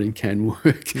wine writing can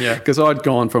work. Yeah. Because I'd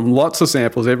gone from lots of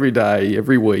samples every day,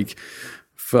 every week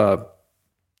for,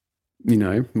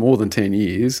 more than 10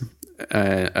 years.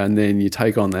 And then you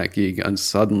take on that gig and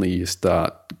suddenly you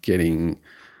start getting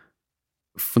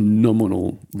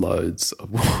phenomenal loads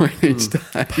of wine each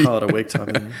day. Pallet a week type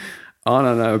of thing. I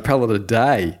don't know, a pallet a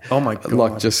day. Oh my God.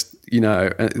 Like just,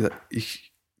 the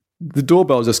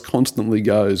doorbell just constantly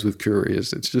goes with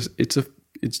couriers. It's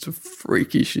a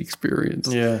freakish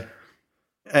experience. Yeah.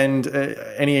 And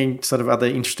any sort of other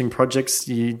interesting projects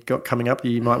you got coming up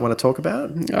you might want to talk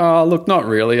about? Oh, look, not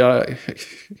really.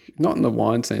 Not in the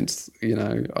wine sense.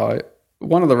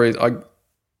 One of the reasons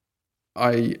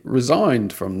I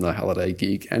resigned from the Halliday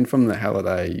gig and from the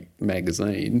Halliday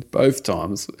magazine both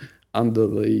times under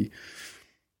the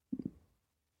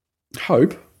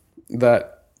hope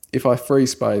that if I free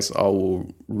space, I will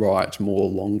write more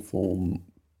long-form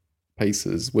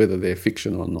pieces, whether they're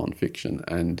fiction or non-fiction.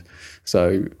 And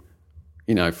so,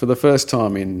 for the first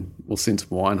time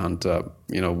since Wine Hunter,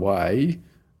 in a way,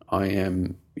 I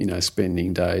am,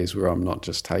 spending days where I'm not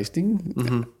just tasting,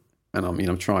 mm-hmm. and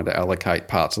I'm trying to allocate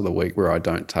parts of the week where I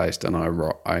don't taste and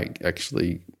I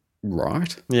actually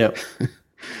write. Yeah.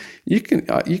 You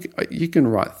can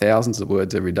write thousands of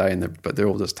words every day, but they're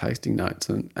all just tasting notes.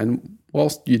 And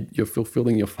whilst you're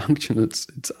fulfilling your function, it's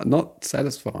not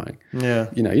satisfying. Yeah.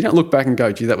 You don't look back and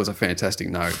go, gee, that was a fantastic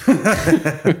note.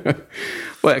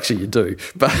 Well, actually, you do,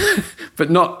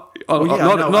 but not.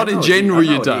 Not in general,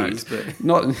 you don't. Is, but...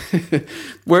 Not.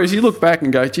 Whereas you look back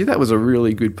and go, gee, that was a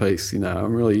really good piece.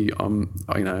 Maybe I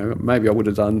would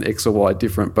have done X or Y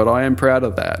different, but I am proud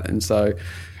of that. And so.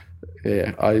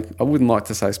 Yeah, I wouldn't like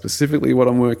to say specifically what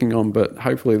I'm working on, but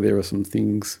hopefully there are some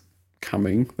things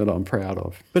coming that I'm proud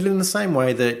of. But in the same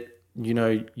way that,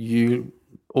 you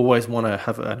always want to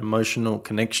have an emotional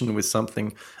connection with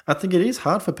something, I think it is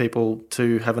hard for people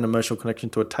to have an emotional connection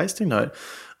to a tasting note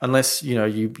unless,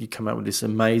 you come up with this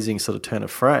amazing sort of turn of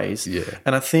phrase. Yeah.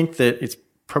 And I think that it's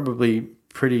probably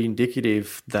pretty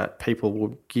indicative that people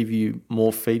will give you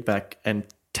more feedback and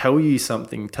tell you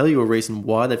a reason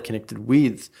why they've connected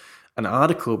with an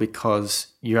article because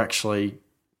you're actually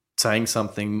saying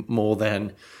something more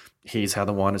than here's how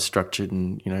the wine is structured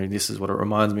and, this is what it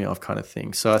reminds me of kind of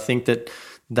thing. So I think that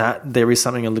there is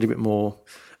something a little bit more,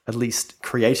 at least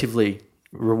creatively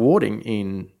rewarding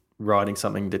in writing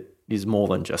something that is more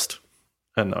than just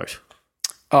a note.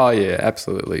 Oh, yeah,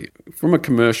 absolutely. From a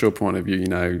commercial point of view,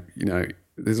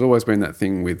 there's always been that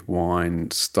thing with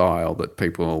wine style that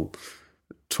people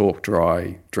talk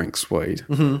dry, drink sweet.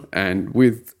 Mm-hmm. And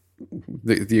with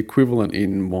the equivalent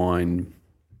in wine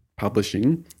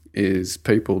publishing is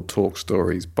people talk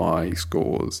stories by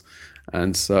scores.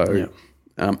 And so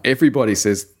everybody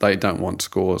says they don't want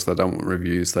scores, they don't want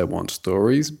reviews, they want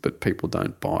stories, but people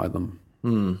don't buy them.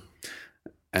 Mm.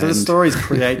 So the stories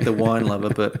create the wine lover,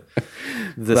 but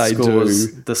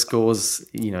the scores,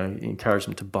 encourage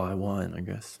them to buy wine, I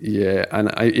guess. Yeah,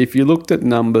 and if you looked at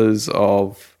numbers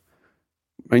of,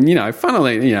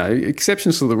 funnily,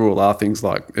 exceptions to the rule are things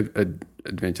like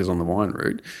Adventures on the Wine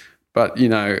Route. But,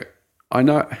 I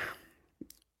know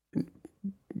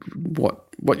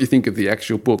what you think of the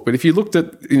actual book. But if you looked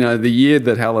at, the year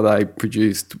that Halliday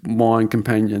produced Wine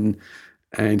Companion,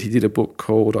 and he did a book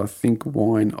called, I think,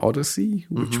 Wine Odyssey,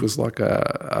 which was like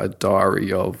a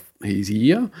diary of his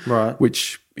year, right?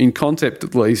 Which, in concept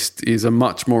at least, is a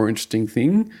much more interesting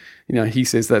thing. He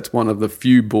says that's one of the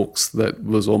few books that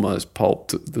was almost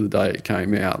pulped the day it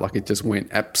came out. Like it just went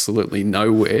absolutely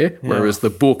nowhere, whereas the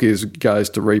book goes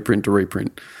to reprint to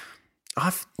reprint.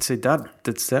 I've said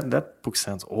that book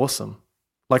sounds awesome.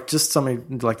 Like just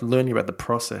something like learning about the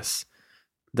process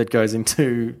that goes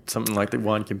into something like the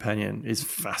Wine Companion is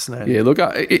fascinating. Yeah, look,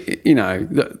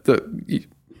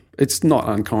 it's not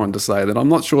unkind to say that I'm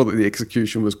not sure that the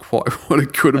execution was quite what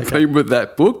it could have been with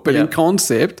that book, but in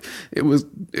concept, it was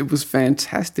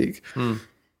fantastic. Mm.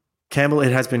 Campbell,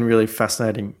 it has been really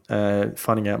fascinating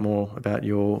finding out more about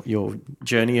your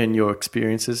journey and your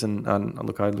experiences, and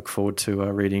look, I look forward to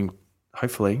reading.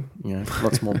 Hopefully,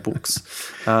 lots more books.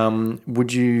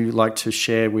 Would you like to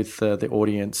share with the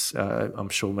audience, I'm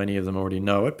sure many of them already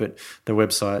know it, but the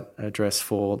website address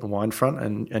for the Wine Front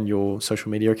and your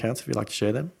social media accounts, if you'd like to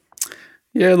share them?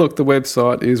 Yeah, look, the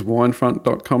website is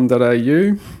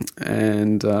winefront.com.au,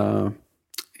 and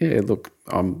look,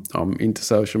 I'm into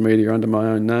social media under my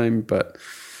own name, but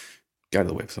go to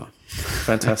the website.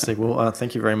 Fantastic. Well,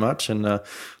 thank you very much, and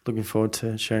looking forward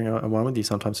to sharing a wine with you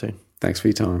sometime soon. Thanks for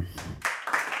your time.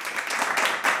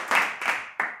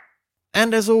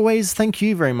 And as always, thank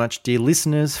you very much, dear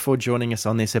listeners, for joining us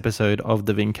on this episode of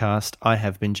the Vincast. I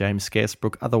have been James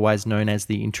Scaresbrook, otherwise known as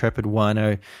the Intrepid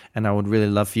Wino, and I would really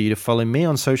love for you to follow me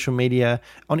on social media.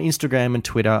 On Instagram and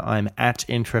Twitter, I'm at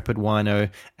Intrepid Wino,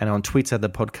 and on Twitter, the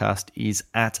podcast is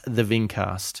at the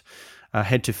Vincast.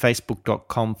 head to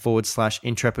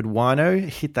facebook.com/intrepidwino.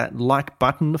 Hit that like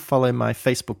button, follow my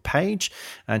Facebook page,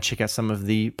 and check out some of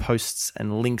the posts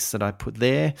and links that I put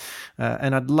there.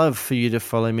 And I'd love for you to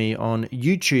follow me on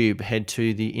YouTube. Head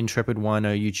to the Intrepid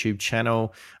Wino YouTube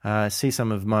channel. See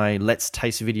some of my Let's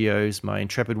Taste videos, my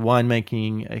Intrepid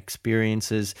winemaking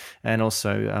experiences, and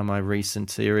also my recent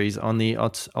series on the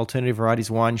Alternative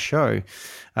Varieties Wine Show.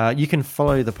 You can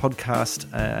follow the podcast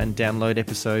and download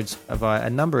episodes via a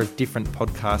number of different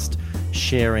podcast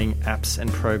sharing apps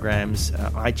and programs,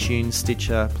 iTunes,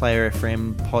 Stitcher, Player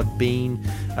FM, Podbean.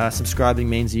 Subscribing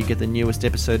means you get the newest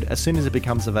episode as soon as it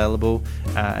becomes available,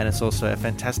 and it's also a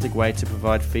fantastic way to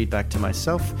provide feedback to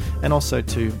myself and also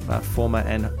to former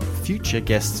and future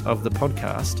guests of the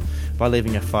podcast by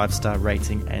leaving a 5-star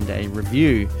rating and a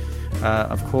review.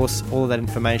 Of course, all of that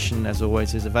information, as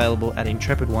always, is available at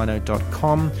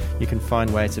intrepidwino.com. You can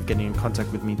find ways of getting in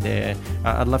contact with me there.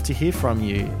 I'd love to hear from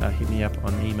you. Hit me up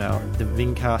on email,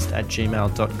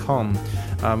 thevincast@gmail.com.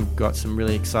 Got some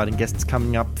really exciting guests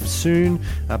coming up soon.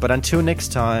 But until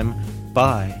next time,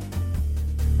 bye.